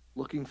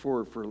 looking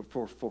for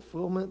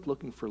fulfillment,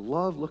 looking for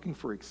love, looking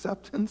for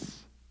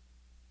acceptance.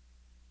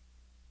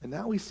 And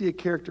now we see a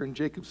character in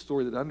Jacob's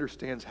story that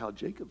understands how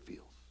Jacob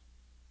feels.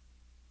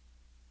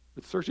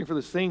 It's searching for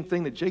the same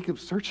thing that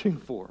Jacob's searching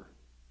for.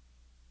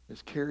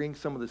 Is carrying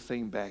some of the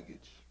same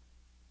baggage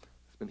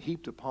that's been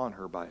heaped upon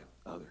her by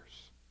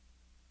others.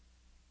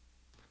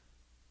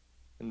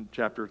 In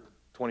chapter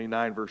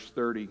 29, verse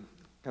 30,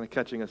 kind of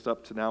catching us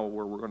up to now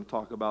where we're going to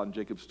talk about in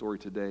Jacob's story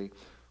today,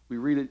 we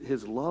read it,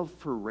 his love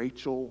for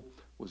Rachel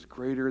was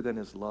greater than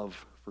his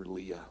love for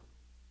Leah.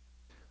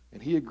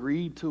 And he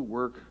agreed to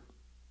work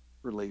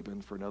for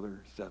Laban for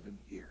another 7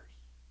 years.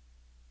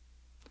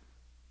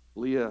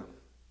 Leah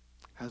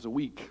has a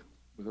week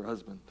with her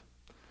husband.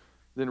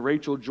 Then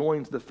Rachel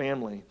joins the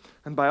family.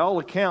 And by all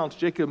accounts,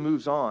 Jacob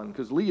moves on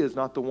because Leah is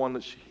not the one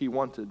that he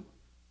wanted.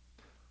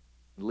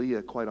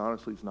 Leah, quite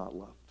honestly, is not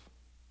loved.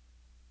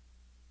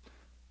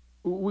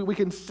 We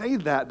can say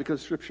that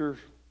because Scripture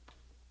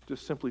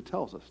just simply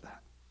tells us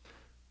that.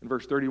 In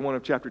verse 31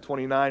 of chapter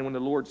 29, when the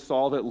Lord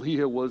saw that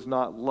Leah was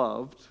not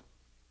loved,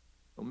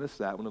 don't miss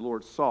that, when the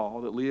Lord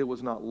saw that Leah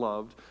was not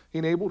loved, he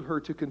enabled her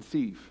to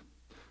conceive.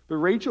 But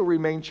Rachel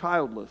remained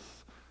childless.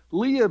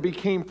 Leah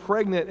became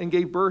pregnant and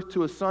gave birth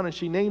to a son, and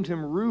she named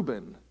him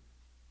Reuben.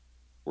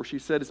 For she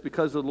said, it's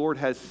because the Lord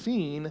has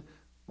seen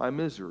my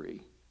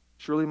misery.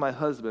 Surely my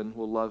husband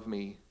will love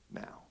me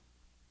now.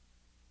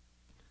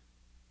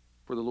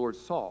 For the Lord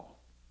saw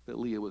that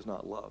Leah was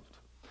not loved.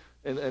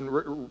 And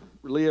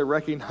Leah,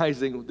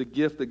 recognizing the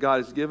gift that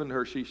God has given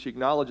her, she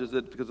acknowledges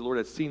that because the Lord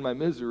has seen my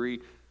misery,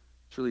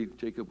 surely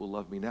Jacob will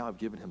love me now. I've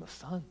given him a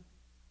son.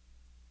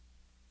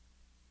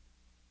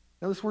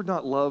 Now this word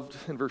not loved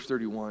in verse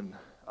 31,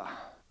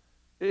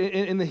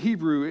 in the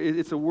Hebrew,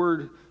 it's a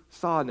word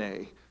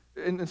sane.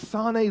 And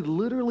sane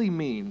literally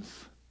means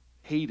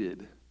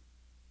hated,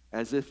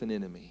 as if an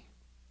enemy.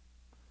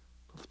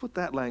 Let's put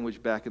that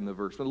language back in the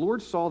verse. When the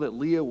Lord saw that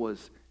Leah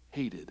was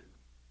hated,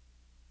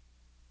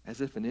 as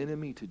if an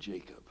enemy to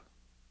Jacob,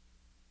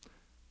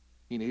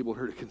 he enabled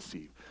her to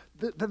conceive.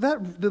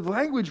 The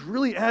language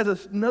really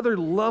adds another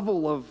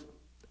level of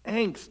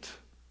angst to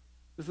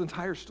this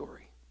entire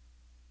story.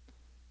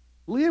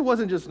 Leah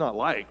wasn't just not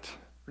liked,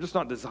 or just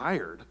not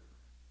desired.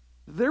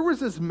 There was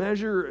this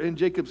measure in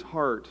Jacob's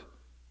heart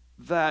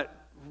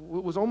that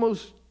was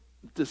almost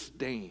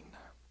disdain.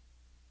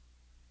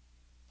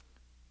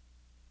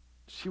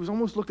 She was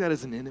almost looked at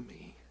as an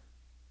enemy.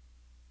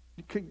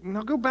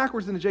 Now go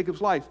backwards into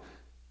Jacob's life.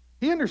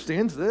 He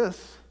understands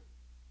this.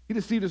 He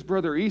deceived his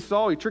brother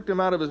Esau. He tricked him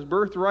out of his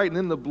birthright and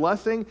then the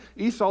blessing.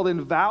 Esau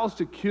then vows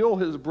to kill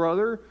his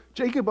brother.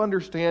 Jacob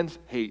understands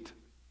hate.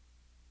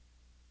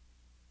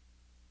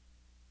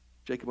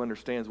 Jacob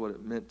understands what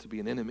it meant to be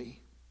an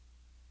enemy.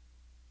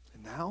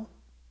 And now,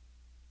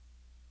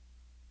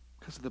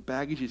 because of the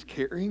baggage he's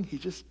carrying,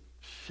 he's just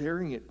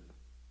sharing it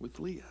with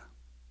Leah.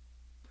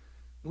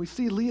 And we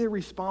see Leah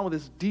respond with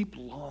this deep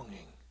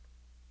longing.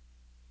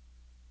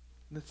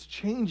 And it's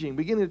changing,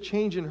 beginning to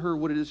change in her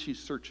what it is she's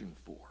searching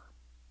for.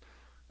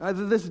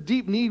 This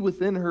deep need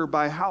within her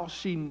by how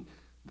she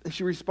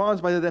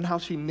responds by then how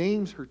she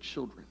names her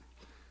children.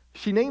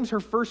 She names her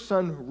first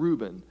son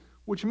Reuben,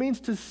 which means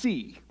to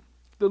see.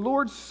 The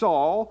Lord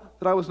saw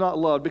that I was not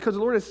loved. Because the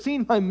Lord has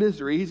seen my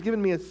misery, he's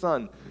given me a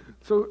son.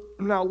 So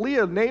now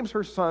Leah names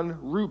her son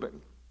Reuben.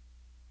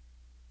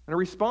 And her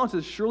response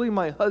is, surely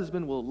my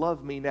husband will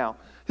love me now.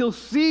 He'll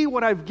see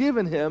what I've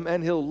given him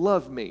and he'll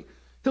love me.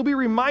 He'll be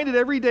reminded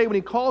every day when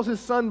he calls his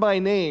son by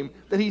name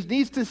that he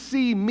needs to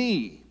see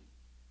me.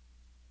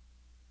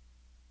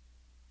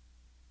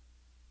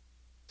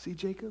 See,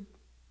 Jacob,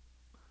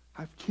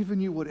 I've given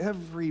you what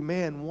every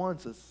man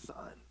wants, a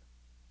son.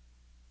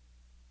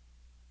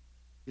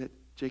 Yet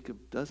Jacob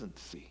doesn't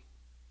see.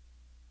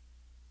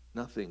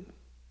 Nothing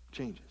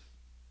changes.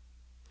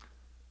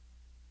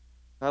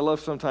 I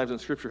love sometimes in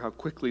Scripture how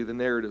quickly the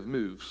narrative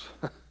moves.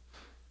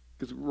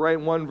 Because right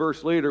one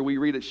verse later, we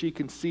read that she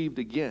conceived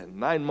again.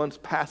 9 months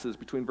passes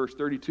between verse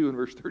 32 and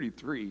verse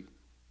 33.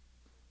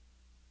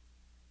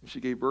 And she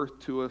gave birth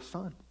to a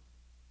son.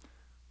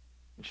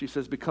 She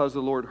says, because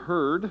the Lord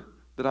heard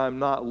that I'm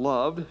not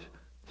loved,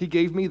 he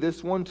gave me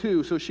this one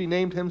too. So she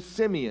named him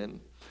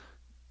Simeon.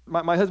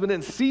 My husband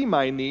didn't see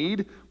my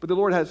need, but the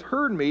Lord has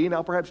heard me.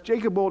 Now perhaps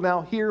Jacob will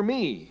now hear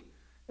me.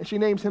 And she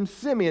names him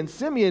Simeon.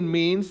 Simeon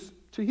means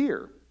to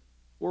hear,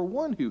 or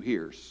one who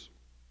hears.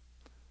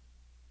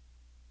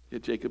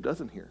 Yet Jacob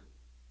doesn't hear.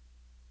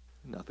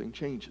 Nothing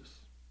changes.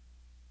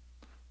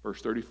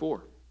 Verse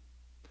 34.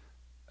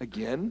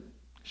 Again,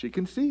 she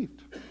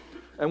conceived.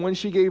 And when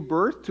she gave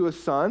birth to a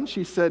son,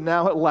 she said,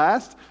 now at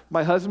last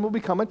my husband will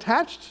become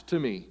attached to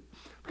me,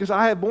 because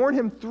I have borne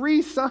him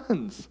 3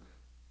 sons.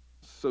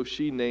 So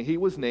he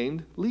was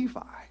named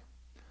Levi.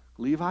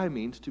 Levi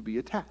means to be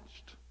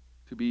attached,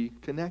 to be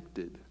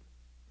connected.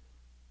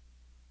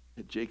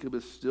 Yet Jacob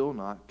is still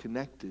not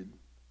connected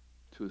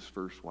to his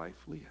first wife,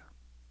 Leah.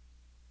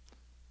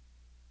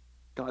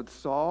 God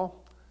saw,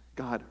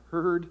 God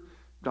heard,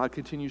 God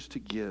continues to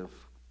give.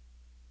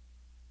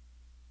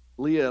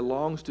 Leah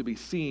longs to be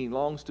seen,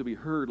 longs to be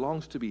heard,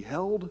 longs to be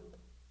held.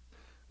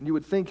 And you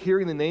would think,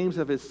 hearing the names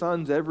of his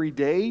sons every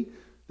day,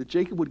 that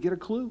Jacob would get a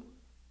clue.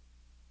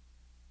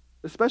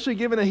 Especially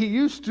given that he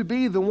used to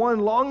be the one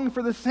longing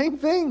for the same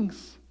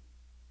things.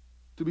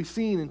 To be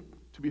seen and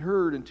to be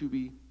heard and to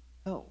be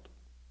held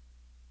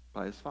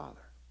by his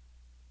father.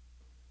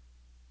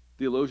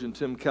 Theologian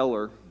Tim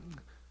Keller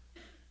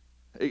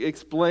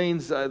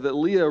explains that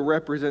Leah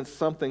represents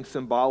something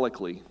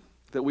symbolically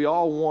that we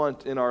all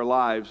want in our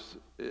lives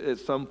at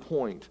some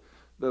point.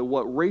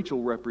 What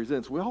Rachel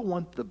represents, we all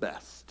want the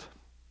best.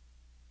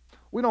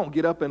 We don't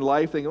get up in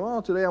life thinking,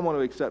 well, today I want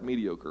to accept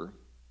mediocre.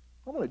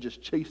 I want to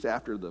just chase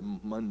after the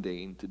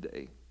mundane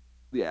today,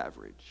 the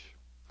average.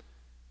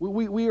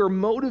 We are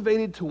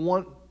motivated to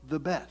want the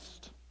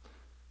best.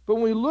 But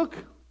when we look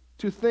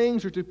to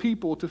things or to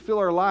people to fill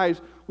our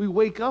lives, we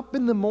wake up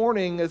in the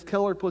morning, as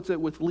Keller puts it,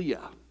 with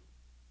Leah.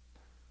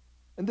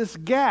 And this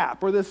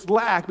gap or this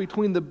lack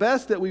between the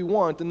best that we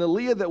want and the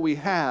Leah that we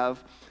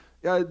have,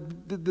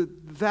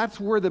 that's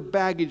where the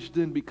baggage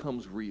then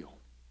becomes real.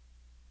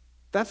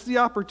 That's the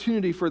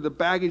opportunity for the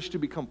baggage to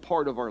become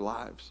part of our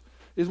lives,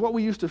 is what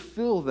we use to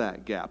fill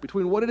that gap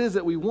between what it is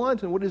that we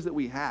want and what it is that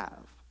we have.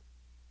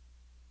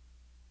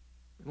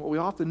 And what we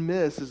often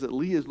miss is that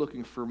Leah is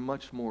looking for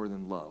much more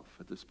than love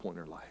at this point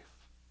in her life.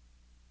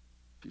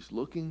 She's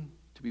looking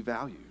to be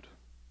valued,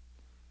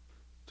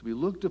 to be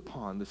looked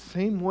upon the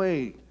same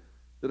way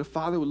that a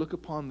father would look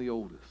upon the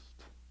oldest.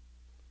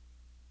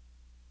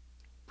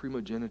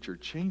 Primogeniture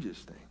changes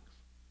things.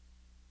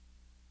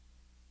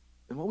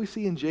 And what we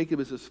see in Jacob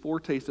is this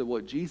foretaste of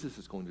what Jesus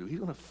is going to do. He's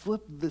going to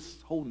flip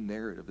this whole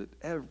narrative that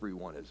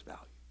everyone is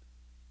valued.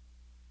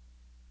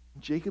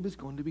 Jacob is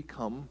going to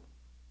become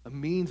a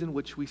means in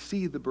which we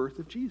see the birth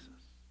of Jesus.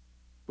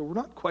 But we're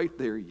not quite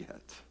there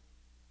yet.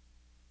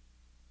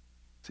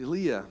 See,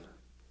 Leah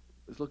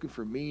is looking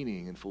for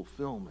meaning and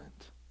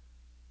fulfillment.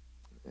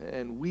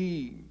 And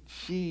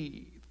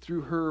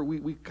through her,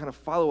 we kind of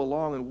follow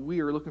along, and we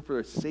are looking for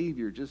a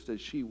Savior just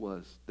as she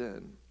was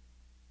then.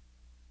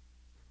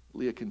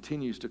 Leah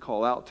continues to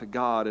call out to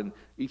God, and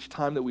each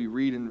time that we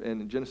read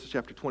in Genesis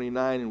chapter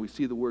 29 and we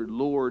see the word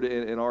Lord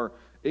in our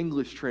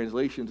English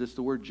translations, it's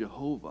the word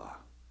Jehovah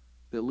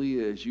that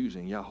Leah is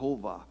using,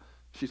 Yehovah.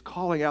 She's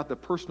calling out the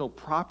personal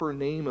proper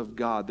name of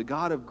God, the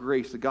God of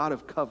grace, the God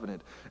of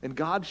covenant. And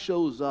God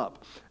shows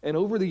up. And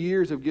over the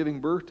years of giving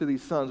birth to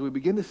these sons, we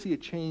begin to see a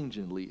change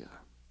in Leah.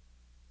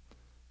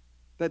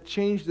 That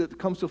change that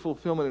comes to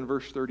fulfillment in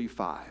verse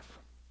 35.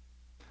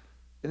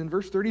 And in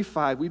verse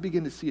 35, we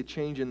begin to see a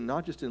change in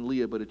not just in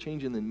Leah, but a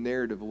change in the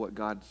narrative of what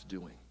God's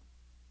doing.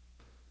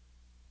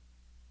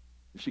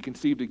 She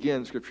conceived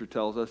again, Scripture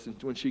tells us,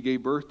 and when she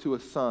gave birth to a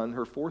son,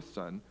 her 4th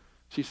son,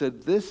 she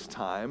said, this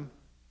time,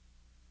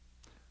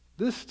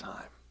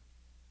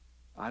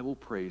 I will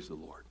praise the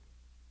Lord.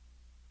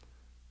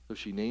 So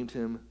she named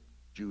him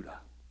Judah.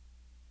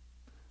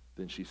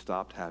 Then she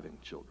stopped having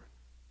children.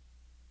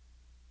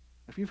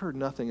 If you've heard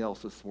nothing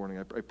else this morning,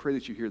 I pray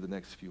that you hear the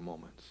next few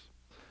moments.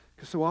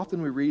 Because so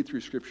often we read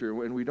through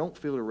Scripture and we don't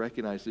fail to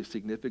recognize the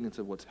significance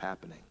of what's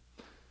happening.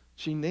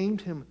 She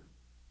named him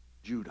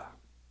Judah.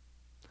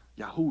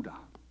 Yahudah.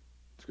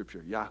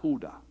 Scripture,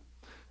 Yahudah.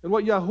 And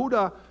what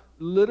Yahudah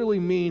literally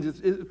means,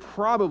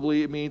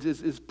 it means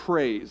is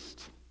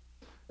praised.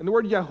 And the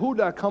word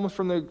Yahudah comes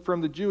from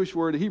the Jewish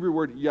word, the Hebrew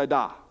word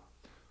yada,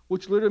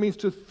 which literally means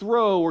to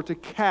throw or to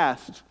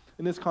cast,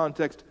 in this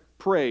context,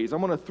 praise. I'm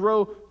going to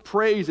throw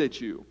praise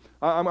at you.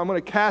 I'm going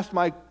to cast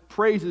my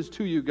praises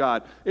to you,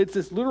 God. It's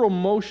this literal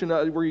motion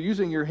where you're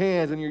using your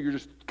hands and you're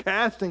just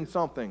casting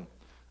something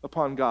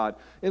upon God.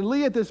 And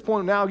Leah at this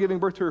point, now giving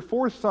birth to her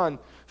 4th son,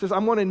 says,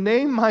 I'm going to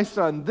name my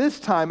son. This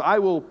time I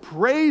will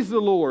praise the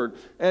Lord.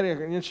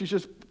 And she's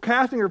just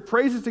casting her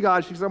praises to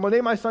God. She says, I'm going to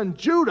name my son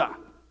Judah.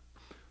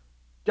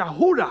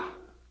 Yahudah.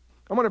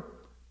 I'm going to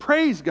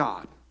praise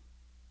God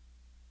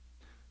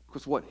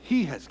because what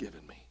he has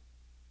given me.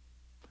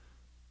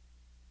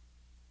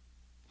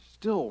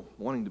 Still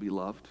wanting to be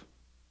loved,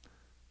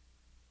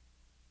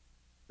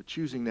 but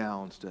choosing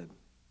now instead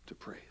to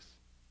praise.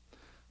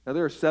 Now,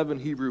 there are 7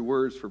 Hebrew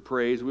words for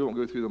praise. We won't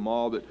go through them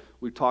all, but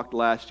we talked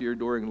last year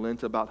during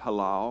Lent about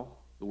halal,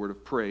 the word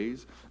of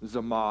praise,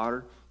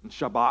 zamar, and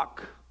shabak.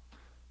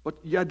 But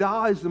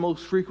yada is the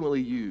most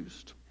frequently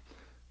used.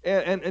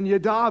 And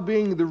yada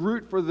being the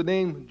root for the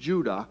name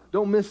Judah.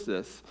 Don't miss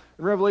this.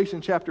 In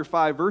Revelation chapter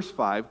 5, verse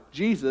 5,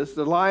 Jesus,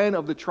 the Lion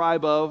of the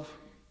tribe of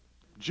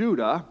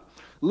Judah,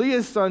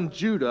 Leah's son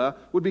Judah,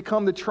 would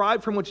become the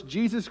tribe from which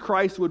Jesus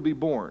Christ would be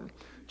born.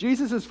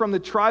 Jesus is from the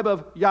tribe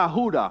of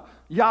Yahuda,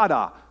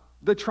 Yada,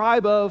 the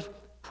tribe of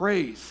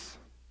praise.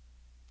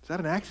 Is that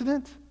an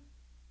accident?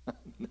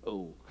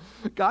 No.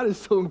 God is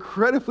so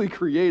incredibly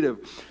creative.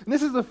 And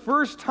this is the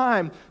first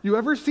time you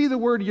ever see the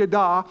word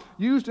Yada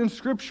used in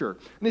Scripture.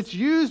 And it's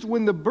used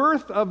when the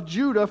birth of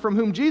Judah, from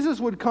whom Jesus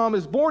would come,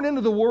 is born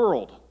into the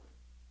world.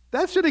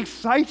 That should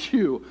excite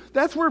you.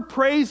 That's where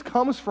praise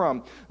comes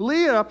from.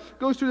 Leah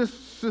goes through this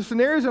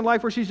scenarios in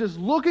life where she's just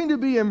looking to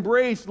be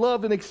embraced,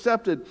 loved, and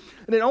accepted.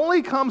 And it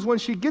only comes when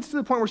she gets to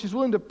the point where she's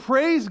willing to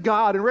praise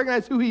God and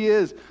recognize who He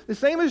is. The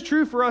same is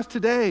true for us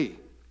today.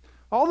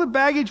 All the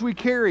baggage we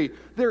carry,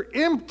 they're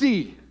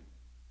empty.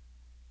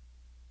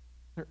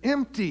 They're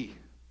empty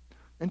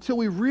until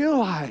we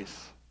realize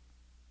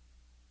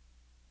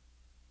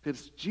that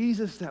it's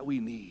Jesus that we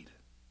need.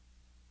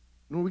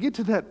 And when we get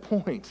to that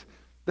point,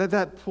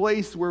 that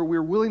place where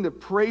we're willing to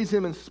praise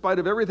Him in spite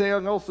of everything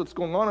else that's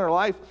going on in our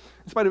life,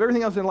 in spite of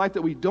everything else in life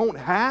that we don't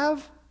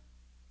have,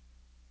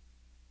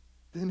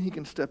 then He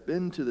can step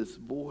into this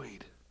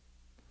void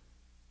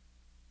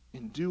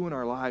and do in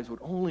our lives what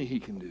only He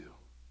can do.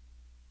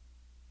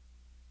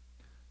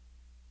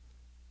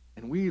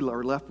 And we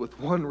are left with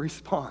one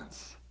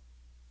response: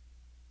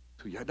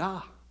 to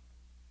Yada.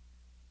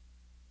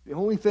 The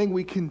only thing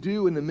we can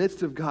do in the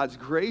midst of God's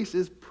grace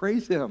is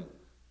praise Him.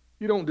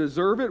 You don't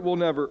deserve it. We'll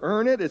never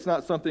earn it. It's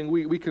not something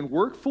we can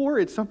work for.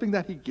 It's something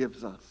that He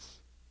gives us.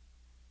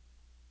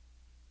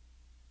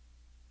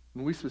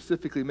 When we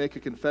specifically make a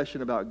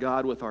confession about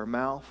God with our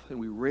mouth and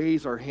we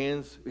raise our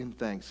hands in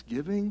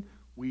thanksgiving,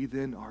 we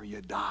then are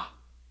Yada.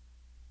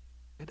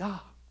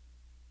 Yada.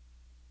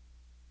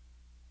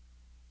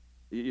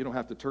 You don't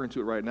have to turn to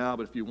it right now,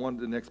 but if you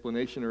wanted an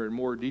explanation or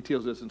more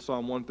details of this, in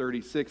Psalm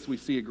 136, we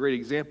see a great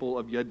example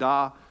of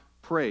Yada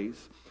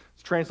praise.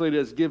 It's translated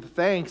as give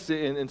thanks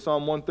in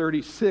Psalm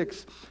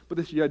 136, but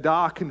this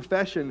Yada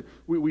confession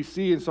we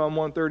see in Psalm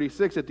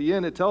 136. At the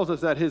end, it tells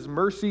us that His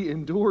mercy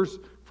endures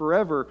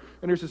forever.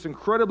 And there's this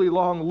incredibly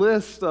long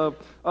list of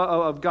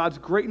God's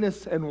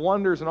greatness and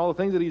wonders and all the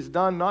things that He's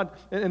done, not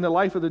in the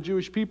life of the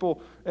Jewish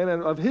people and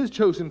of His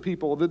chosen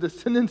people, the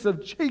descendants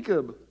of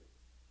Jacob.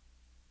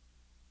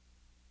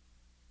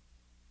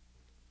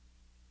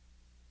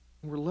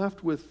 We're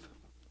left with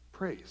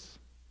praise.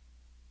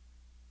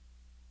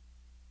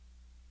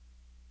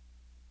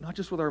 Not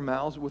just with our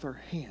mouths, but with our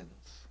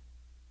hands.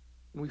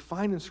 And we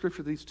find in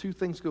Scripture these two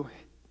things go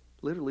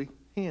literally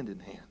hand in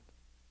hand.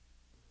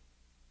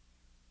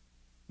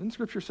 Then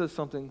Scripture says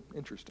something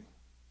interesting.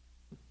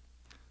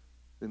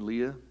 Then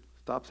Leah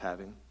stops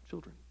having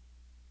children.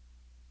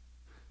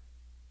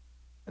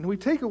 And we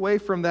take away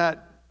from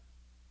that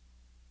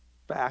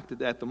fact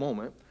at the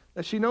moment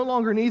that she no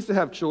longer needs to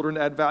have children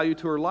to add value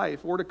to her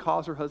life or to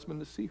cause her husband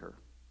to see her.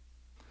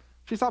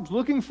 She stops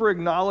looking for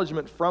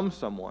acknowledgement from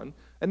someone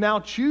and now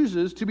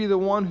chooses to be the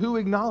one who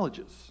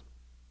acknowledges.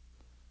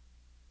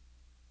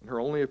 And her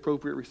only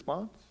appropriate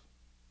response?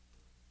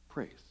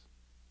 Praise.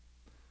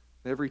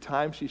 And every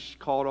time she's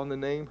called on the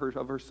name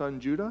of her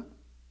son Judah,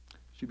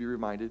 she'd be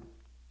reminded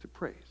to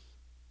praise.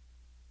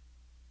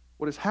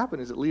 What has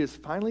happened is that Leah's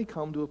finally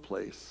come to a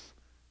place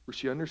where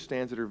she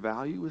understands that her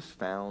value is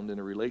found in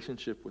a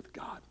relationship with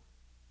God.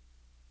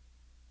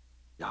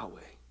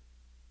 Yahweh,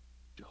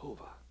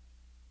 Jehovah.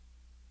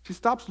 She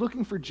stops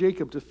looking for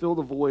Jacob to fill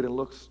the void and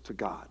looks to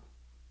God.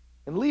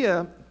 And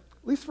Leah,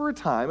 at least for a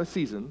time, a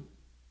season,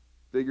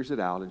 figures it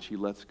out and she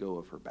lets go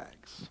of her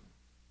bags.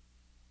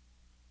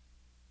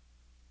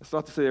 That's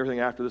not to say everything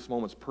after this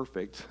moment's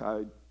perfect.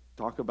 I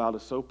talk about a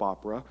soap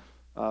opera.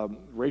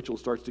 Rachel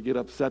starts to get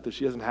upset that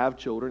she doesn't have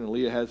children, and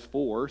Leah has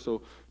 4,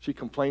 so she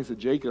complains to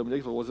Jacob. And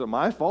Jacob says, was it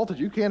my fault that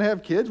you can't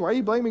have kids? Why are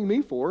you blaming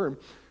me for?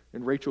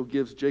 And Rachel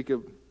gives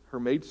Jacob her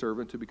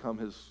maidservant to become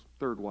his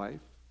 3rd wife.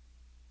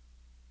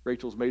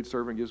 Rachel's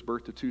maidservant gives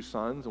birth to 2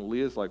 sons, and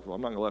Leah's like, well,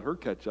 I'm not going to let her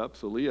catch up,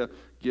 so Leah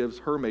gives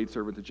her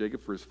maidservant to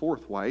Jacob for his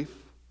 4th wife.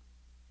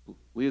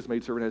 Leah's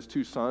maidservant has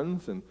 2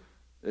 sons, and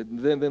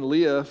then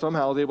Leah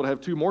somehow is able to have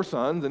 2 more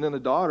sons, and then a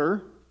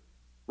daughter.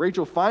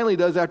 Rachel finally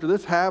does, after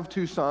this, have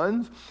 2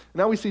 sons.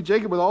 Now we see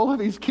Jacob with all of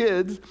these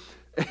kids.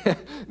 And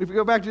if you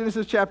go back to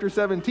Genesis chapter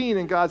 17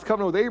 and God's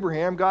covenant with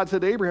Abraham, God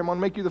said to Abraham, I'm going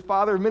to make you the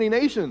father of many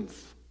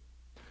nations.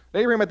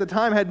 Abraham at the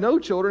time had no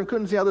children,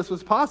 couldn't see how this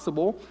was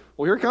possible.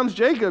 Well, here comes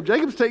Jacob.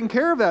 Jacob's taking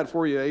care of that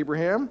for you,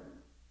 Abraham.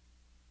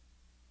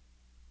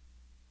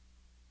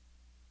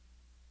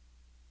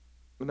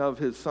 And of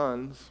his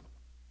sons,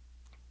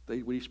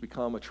 they would each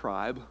become a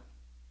tribe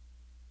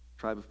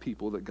of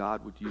people that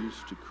God would use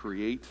to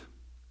create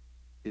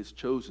His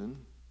chosen,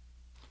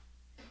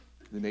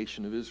 the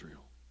nation of Israel.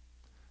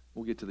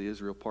 We'll get to the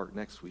Israel part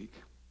next week.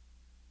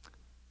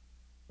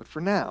 But for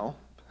now,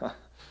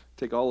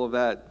 take all of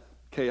that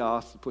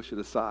chaos and push it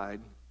aside.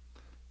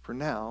 For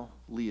now,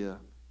 Leah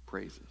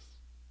praises.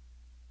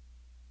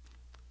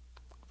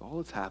 With all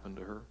that's happened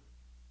to her,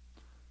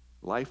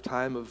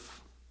 lifetime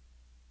of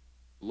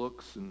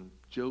looks and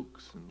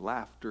jokes and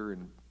laughter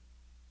and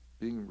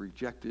being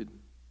rejected,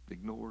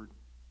 ignored,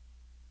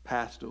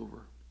 passed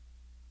over.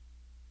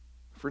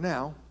 For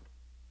now,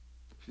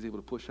 she's able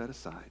to push that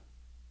aside.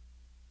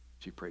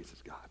 She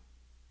praises God.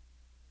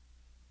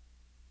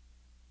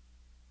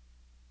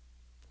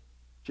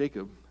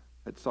 Jacob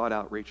had sought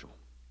out Rachel.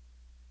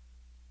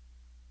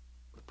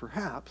 But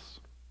perhaps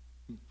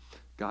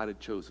God had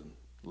chosen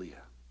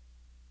Leah.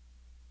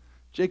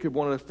 Jacob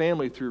wanted a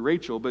family through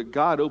Rachel, but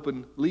God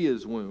opened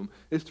Leah's womb.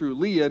 It's through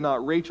Leah,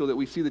 not Rachel, that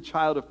we see the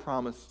child of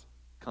promise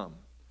come.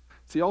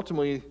 See,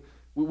 ultimately,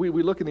 we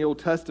look in the Old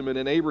Testament,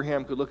 and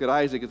Abraham could look at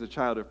Isaac as a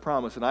child of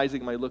promise, and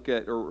Isaac might look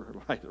at, or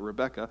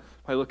Rebekah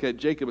might look at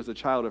Jacob as a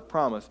child of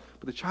promise.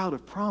 But the child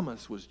of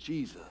promise was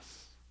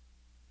Jesus,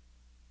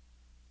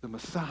 the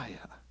Messiah.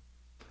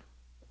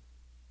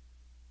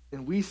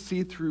 And we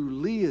see through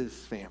Leah's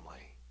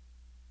family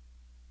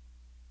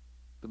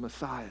the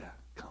Messiah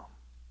come.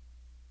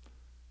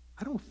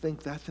 I don't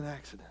think that's an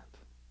accident.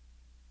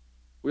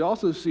 We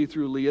also see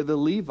through Leah the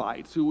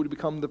Levites who would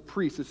become the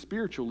priests, the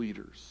spiritual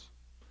leaders.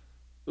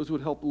 Those who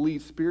would help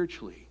lead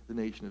spiritually the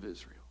nation of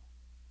Israel.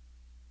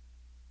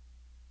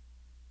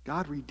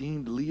 God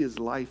redeemed Leah's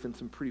life in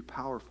some pretty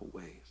powerful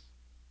ways.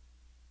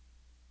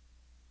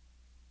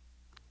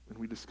 And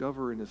we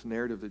discover in this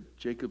narrative that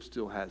Jacob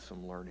still has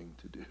some learning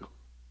to do.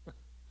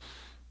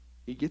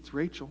 He gets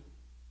Rachel.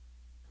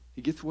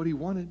 He gets what he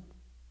wanted.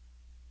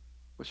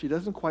 But she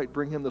doesn't quite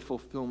bring him the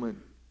fulfillment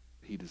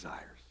he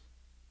desires.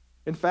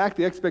 In fact,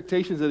 the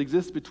expectations that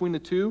exist between the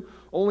two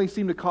only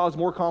seem to cause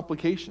more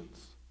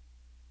complications,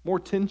 more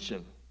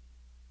tension.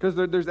 Because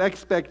there's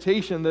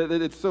expectation that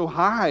it's so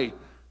high,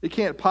 it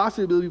can't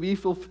possibly be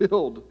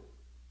fulfilled.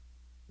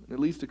 And it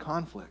leads to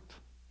conflict.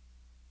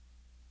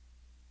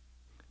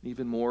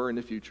 Even more in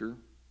the future,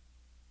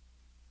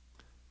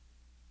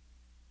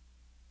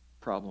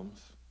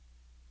 problems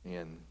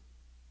and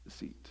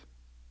deceit.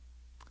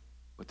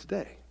 But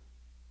today,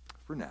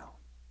 for now,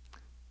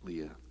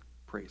 Leah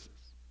praises.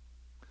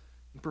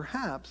 And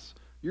perhaps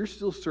you're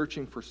still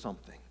searching for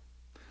something.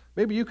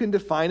 Maybe you can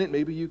define it,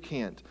 maybe you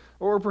can't.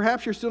 Or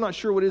perhaps you're still not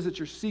sure what it is that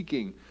you're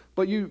seeking.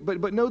 But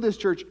know this,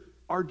 church,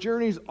 our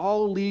journeys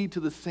all lead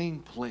to the same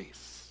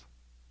place.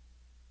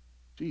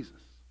 Jesus.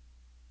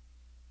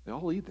 They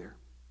all lead there.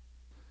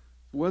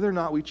 Whether or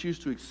not we choose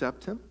to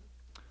accept him,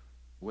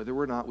 whether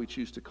or not we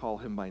choose to call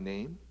him by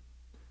name,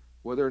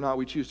 whether or not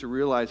we choose to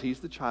realize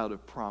he's the child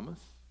of promise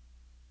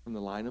from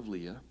the line of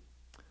Leah,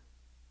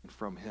 and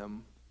from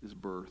him is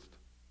birthed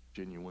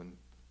genuine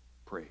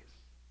praise.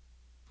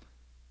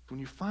 When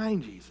you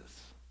find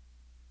Jesus,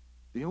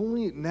 the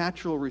only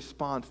natural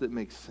response that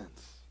makes sense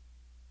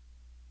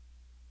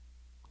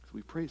is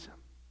we praise him.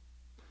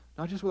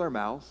 Not just with our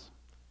mouths,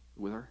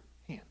 but with our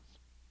hands.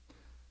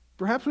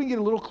 Perhaps we can get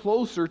a little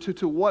closer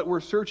to what we're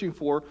searching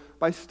for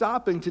by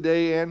stopping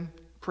today and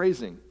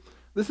praising.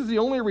 This is the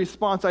only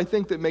response I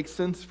think that makes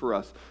sense for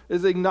us,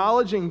 is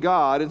acknowledging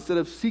God instead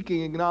of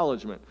seeking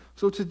acknowledgement.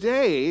 So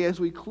today, as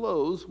we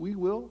close, we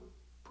will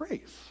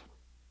praise.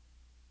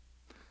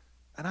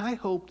 And I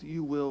hope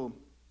you will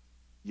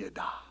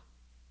yada.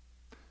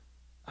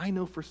 I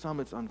know for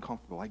some it's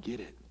uncomfortable. I get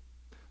it.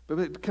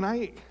 But can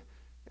I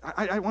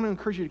want to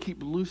encourage you to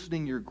keep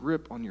loosening your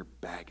grip on your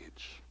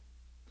baggage.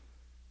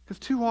 Because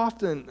too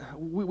often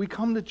we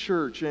come to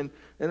church and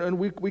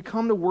we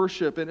come to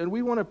worship and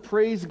we want to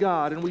praise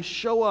God and we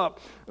show up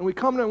and we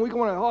come to and we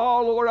want to,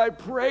 oh Lord, I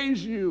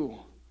praise you.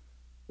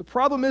 The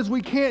problem is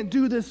we can't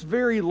do this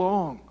very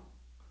long.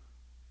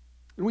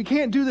 And we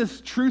can't do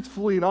this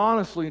truthfully and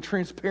honestly and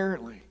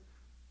transparently.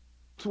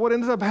 So what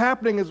ends up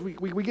happening is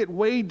we get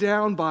weighed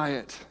down by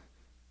it.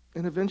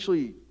 And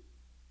eventually,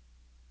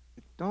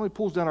 it not only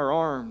pulls down our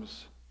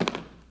arms,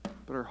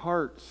 but our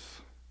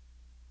hearts,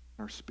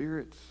 our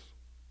spirits.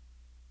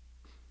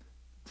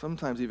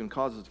 Sometimes even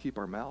causes us to keep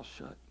our mouths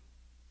shut.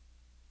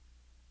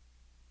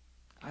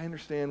 I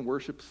understand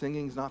worship,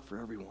 singing is not for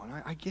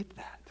everyone. I get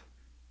that.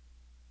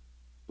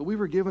 But we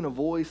were given a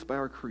voice by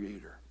our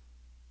Creator.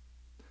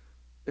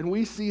 And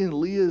we see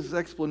in Leah's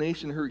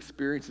explanation, her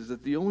experiences,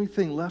 that the only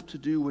thing left to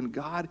do when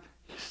God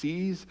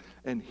sees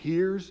and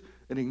hears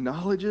and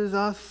acknowledges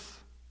us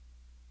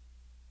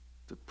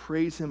is to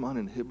praise him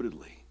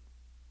uninhibitedly,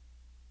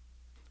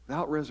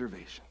 without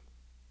reservation,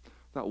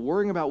 without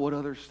worrying about what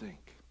others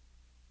think,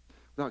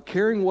 without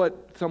caring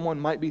what someone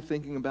might be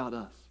thinking about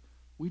us.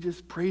 We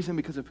just praise him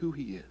because of who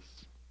he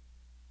is.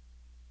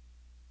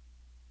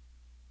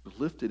 With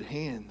lifted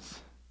hands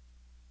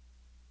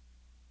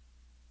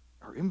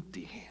are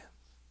empty hands.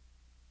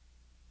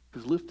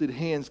 Because lifted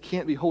hands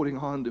can't be holding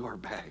on to our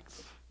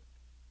bags.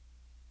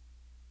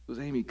 So as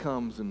Amy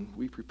comes and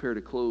we prepare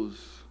to close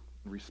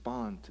and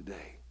respond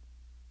today.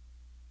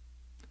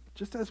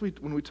 Just as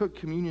when we took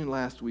communion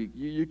last week,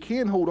 you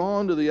can't hold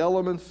on to the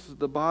elements,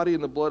 the body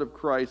and the blood of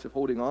Christ, if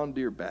holding on to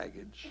your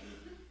baggage.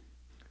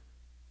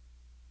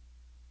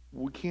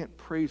 we can't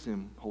praise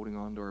him holding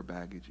on to our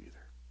baggage either.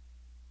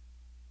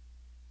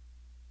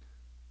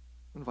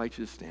 I invite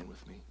you to stand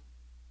with me.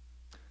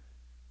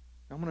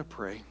 I'm going to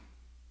pray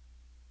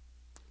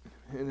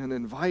and then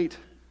invite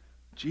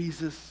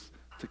Jesus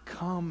to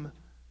come,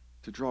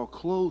 to draw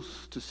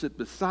close, to sit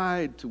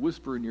beside, to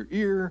whisper in your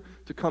ear,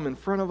 to come in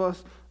front of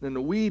us.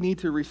 Then we need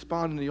to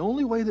respond in the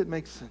only way that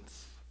makes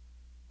sense.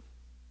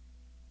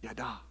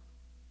 Yada.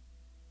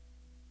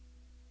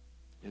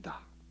 Yada.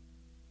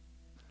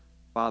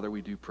 Father,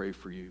 we do pray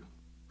for you.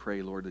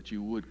 Pray, Lord, that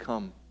you would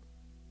come.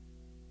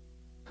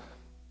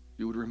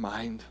 You would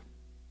remind.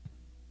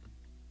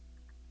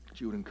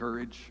 That you would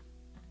encourage.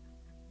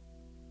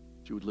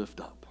 That you would lift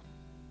up.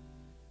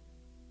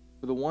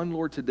 For the one,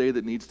 Lord, today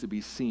that needs to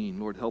be seen,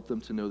 Lord, help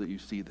them to know that you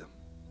see them.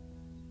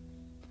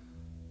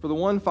 For the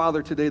one,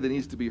 Father, today that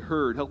needs to be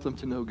heard, help them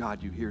to know,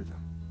 God, you hear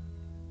them.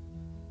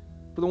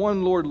 For the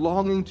one, Lord,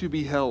 longing to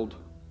be held,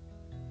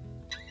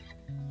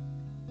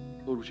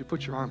 Lord, would you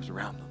put your arms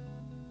around them?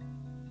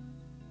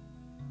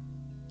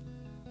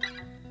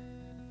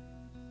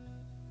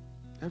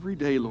 Every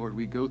day, Lord,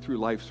 we go through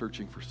life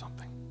searching for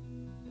something.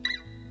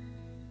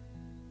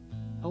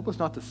 Help us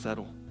not to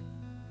settle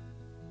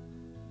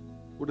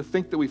or to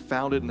think that we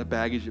found it in the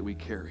baggage that we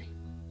carry.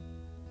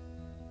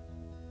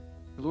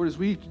 And Lord, as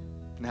we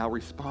now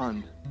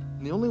respond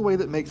in the only way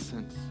that makes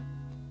sense,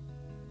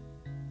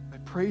 by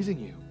praising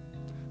you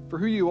for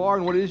who you are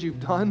and what it is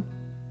you've done,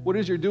 what it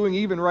is you're doing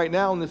even right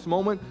now in this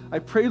moment, I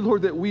pray,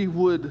 Lord, that we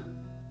would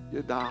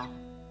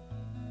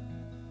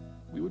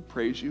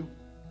praise you.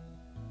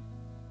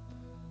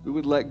 We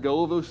would let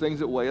go of those things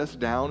that weigh us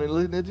down,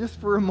 and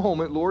just for a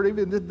moment, Lord,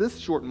 even this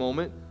short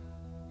moment,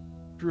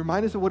 to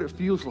remind us of what it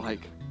feels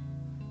like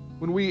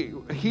when we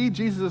heed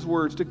Jesus'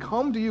 words, to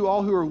come to you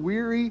all who are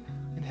weary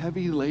and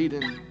heavy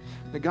laden,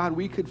 that God,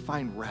 we could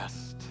find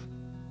rest.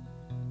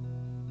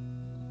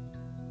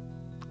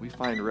 We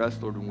find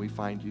rest, Lord, when we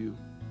find you.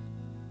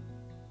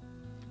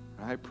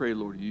 And I pray,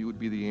 Lord, you would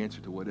be the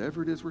answer to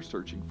whatever it is we're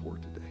searching for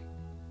today.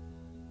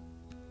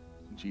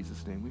 In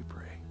Jesus' name we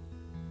pray.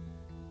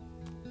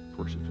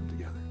 Worship him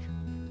together.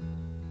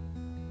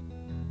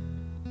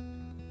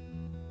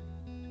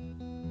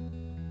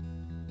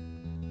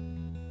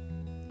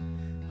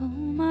 Oh,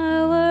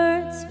 my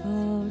words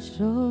fall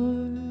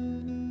short.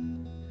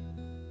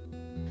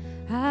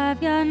 I've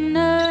got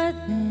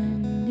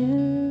nothing new.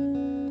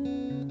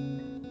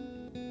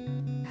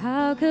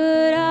 How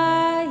could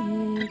I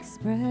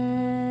express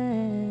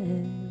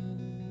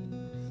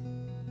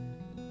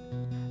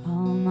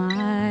all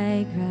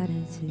my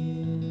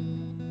gratitude?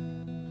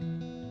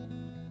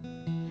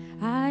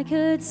 I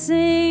could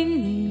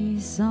sing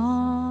these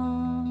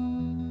songs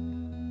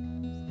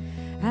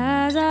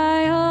as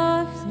I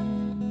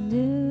often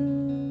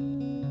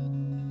do,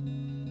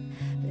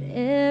 but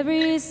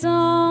every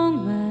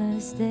song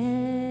must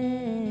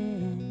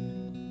end,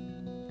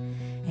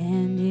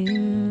 and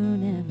you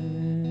never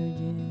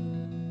do.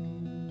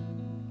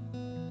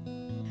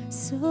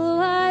 So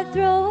I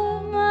throw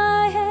up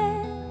my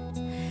hands,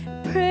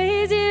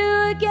 praise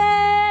you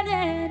again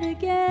and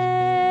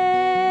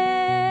again,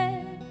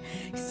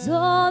 'cause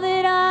all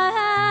that I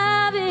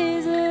have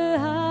is a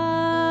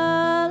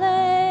hallelujah,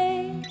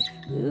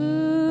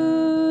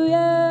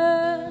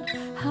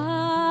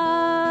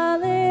 hallelujah.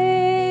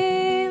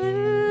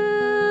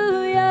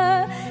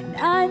 And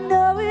I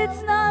know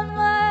it's not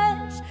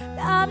much, but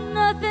I've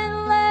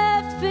nothing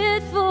left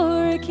fit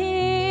for a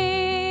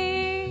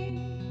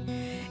king,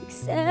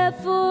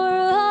 except for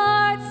a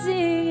heart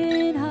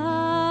singing hallelujah,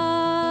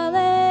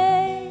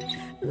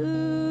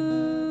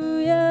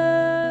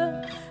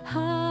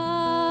 hallelujah.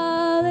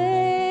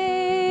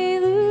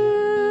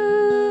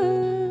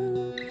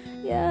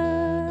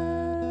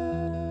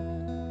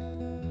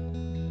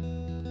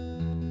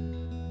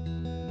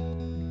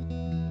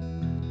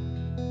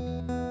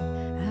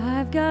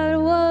 I've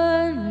got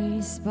one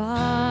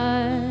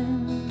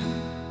response.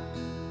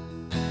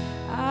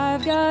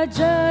 I've got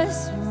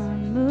just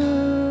one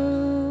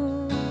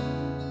move,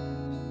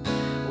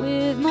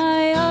 with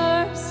my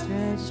arms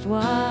stretched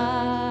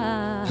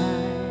wide.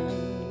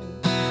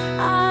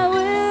 I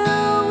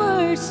will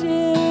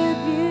worship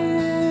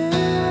you.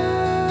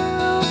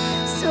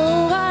 So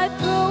I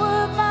throw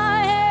up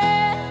my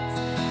hands,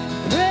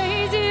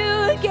 praise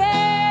you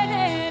again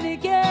and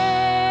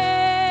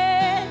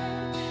again,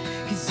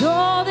 'cause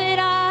all that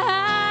I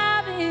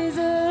have is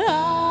a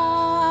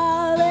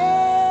hallelujah,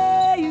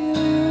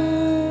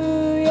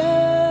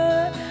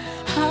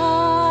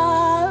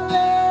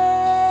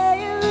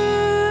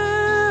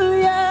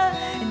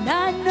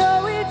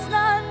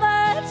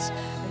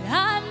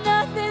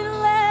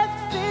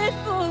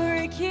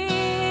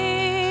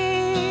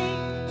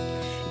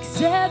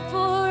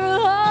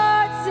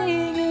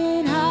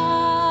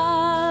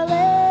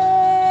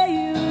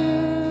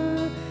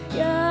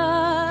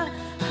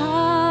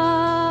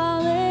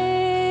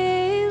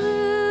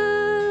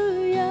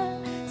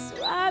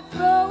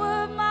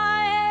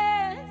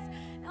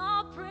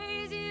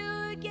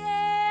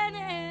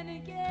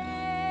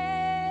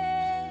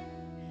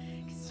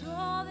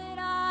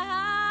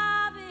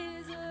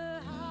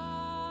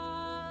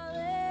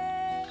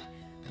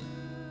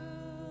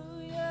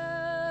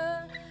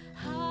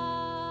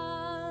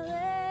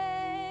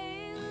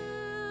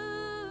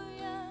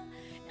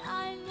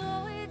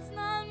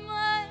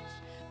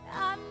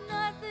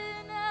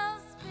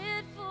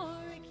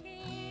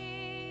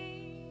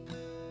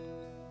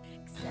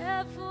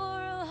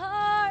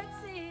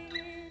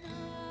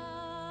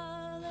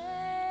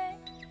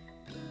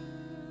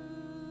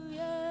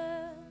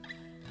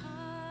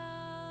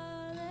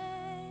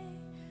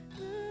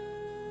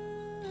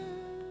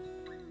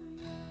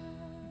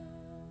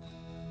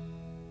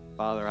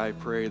 Father, I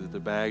pray that the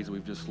bags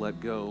we've just let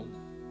go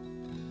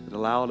that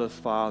allowed us,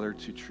 Father,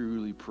 to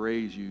truly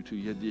praise you, to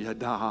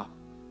Yada,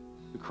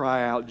 to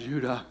cry out,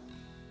 Judah.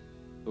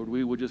 Lord,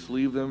 we would just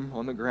leave them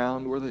on the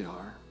ground where they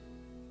are.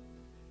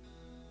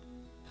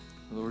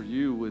 Lord,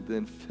 you would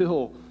then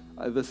fill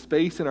the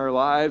space in our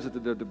lives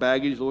that the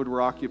baggage, Lord,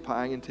 we're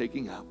occupying and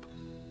taking up.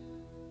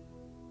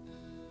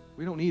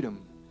 We don't need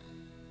them.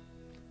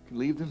 You can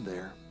leave them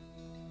there.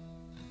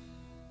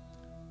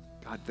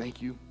 God,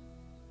 thank you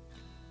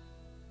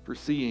for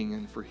seeing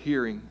and for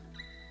hearing,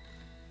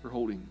 for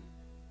holding,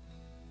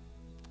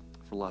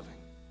 for loving.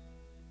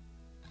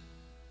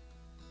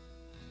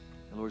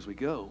 And Lord, as we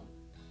go,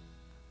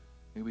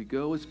 may we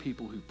go as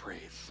people who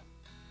praise.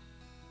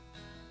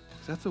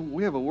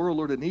 We have a world,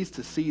 Lord, that needs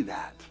to see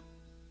that.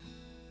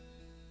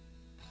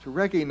 To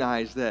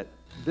recognize that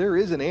there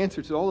is an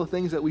answer to all the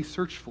things that we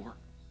search for.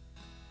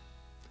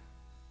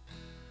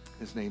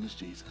 His name is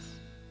Jesus.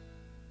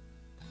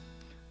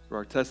 Through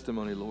our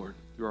testimony, Lord,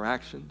 through our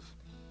actions,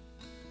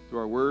 through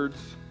our words,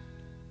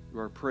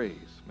 through our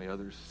praise, may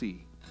others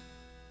see,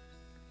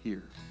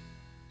 hear,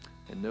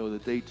 and know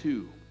that they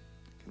too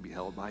can be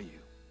held by you.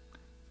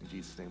 In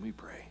Jesus' name we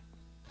pray.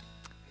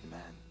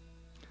 Amen.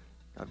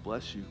 God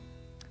bless you.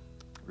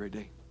 Have a great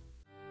day.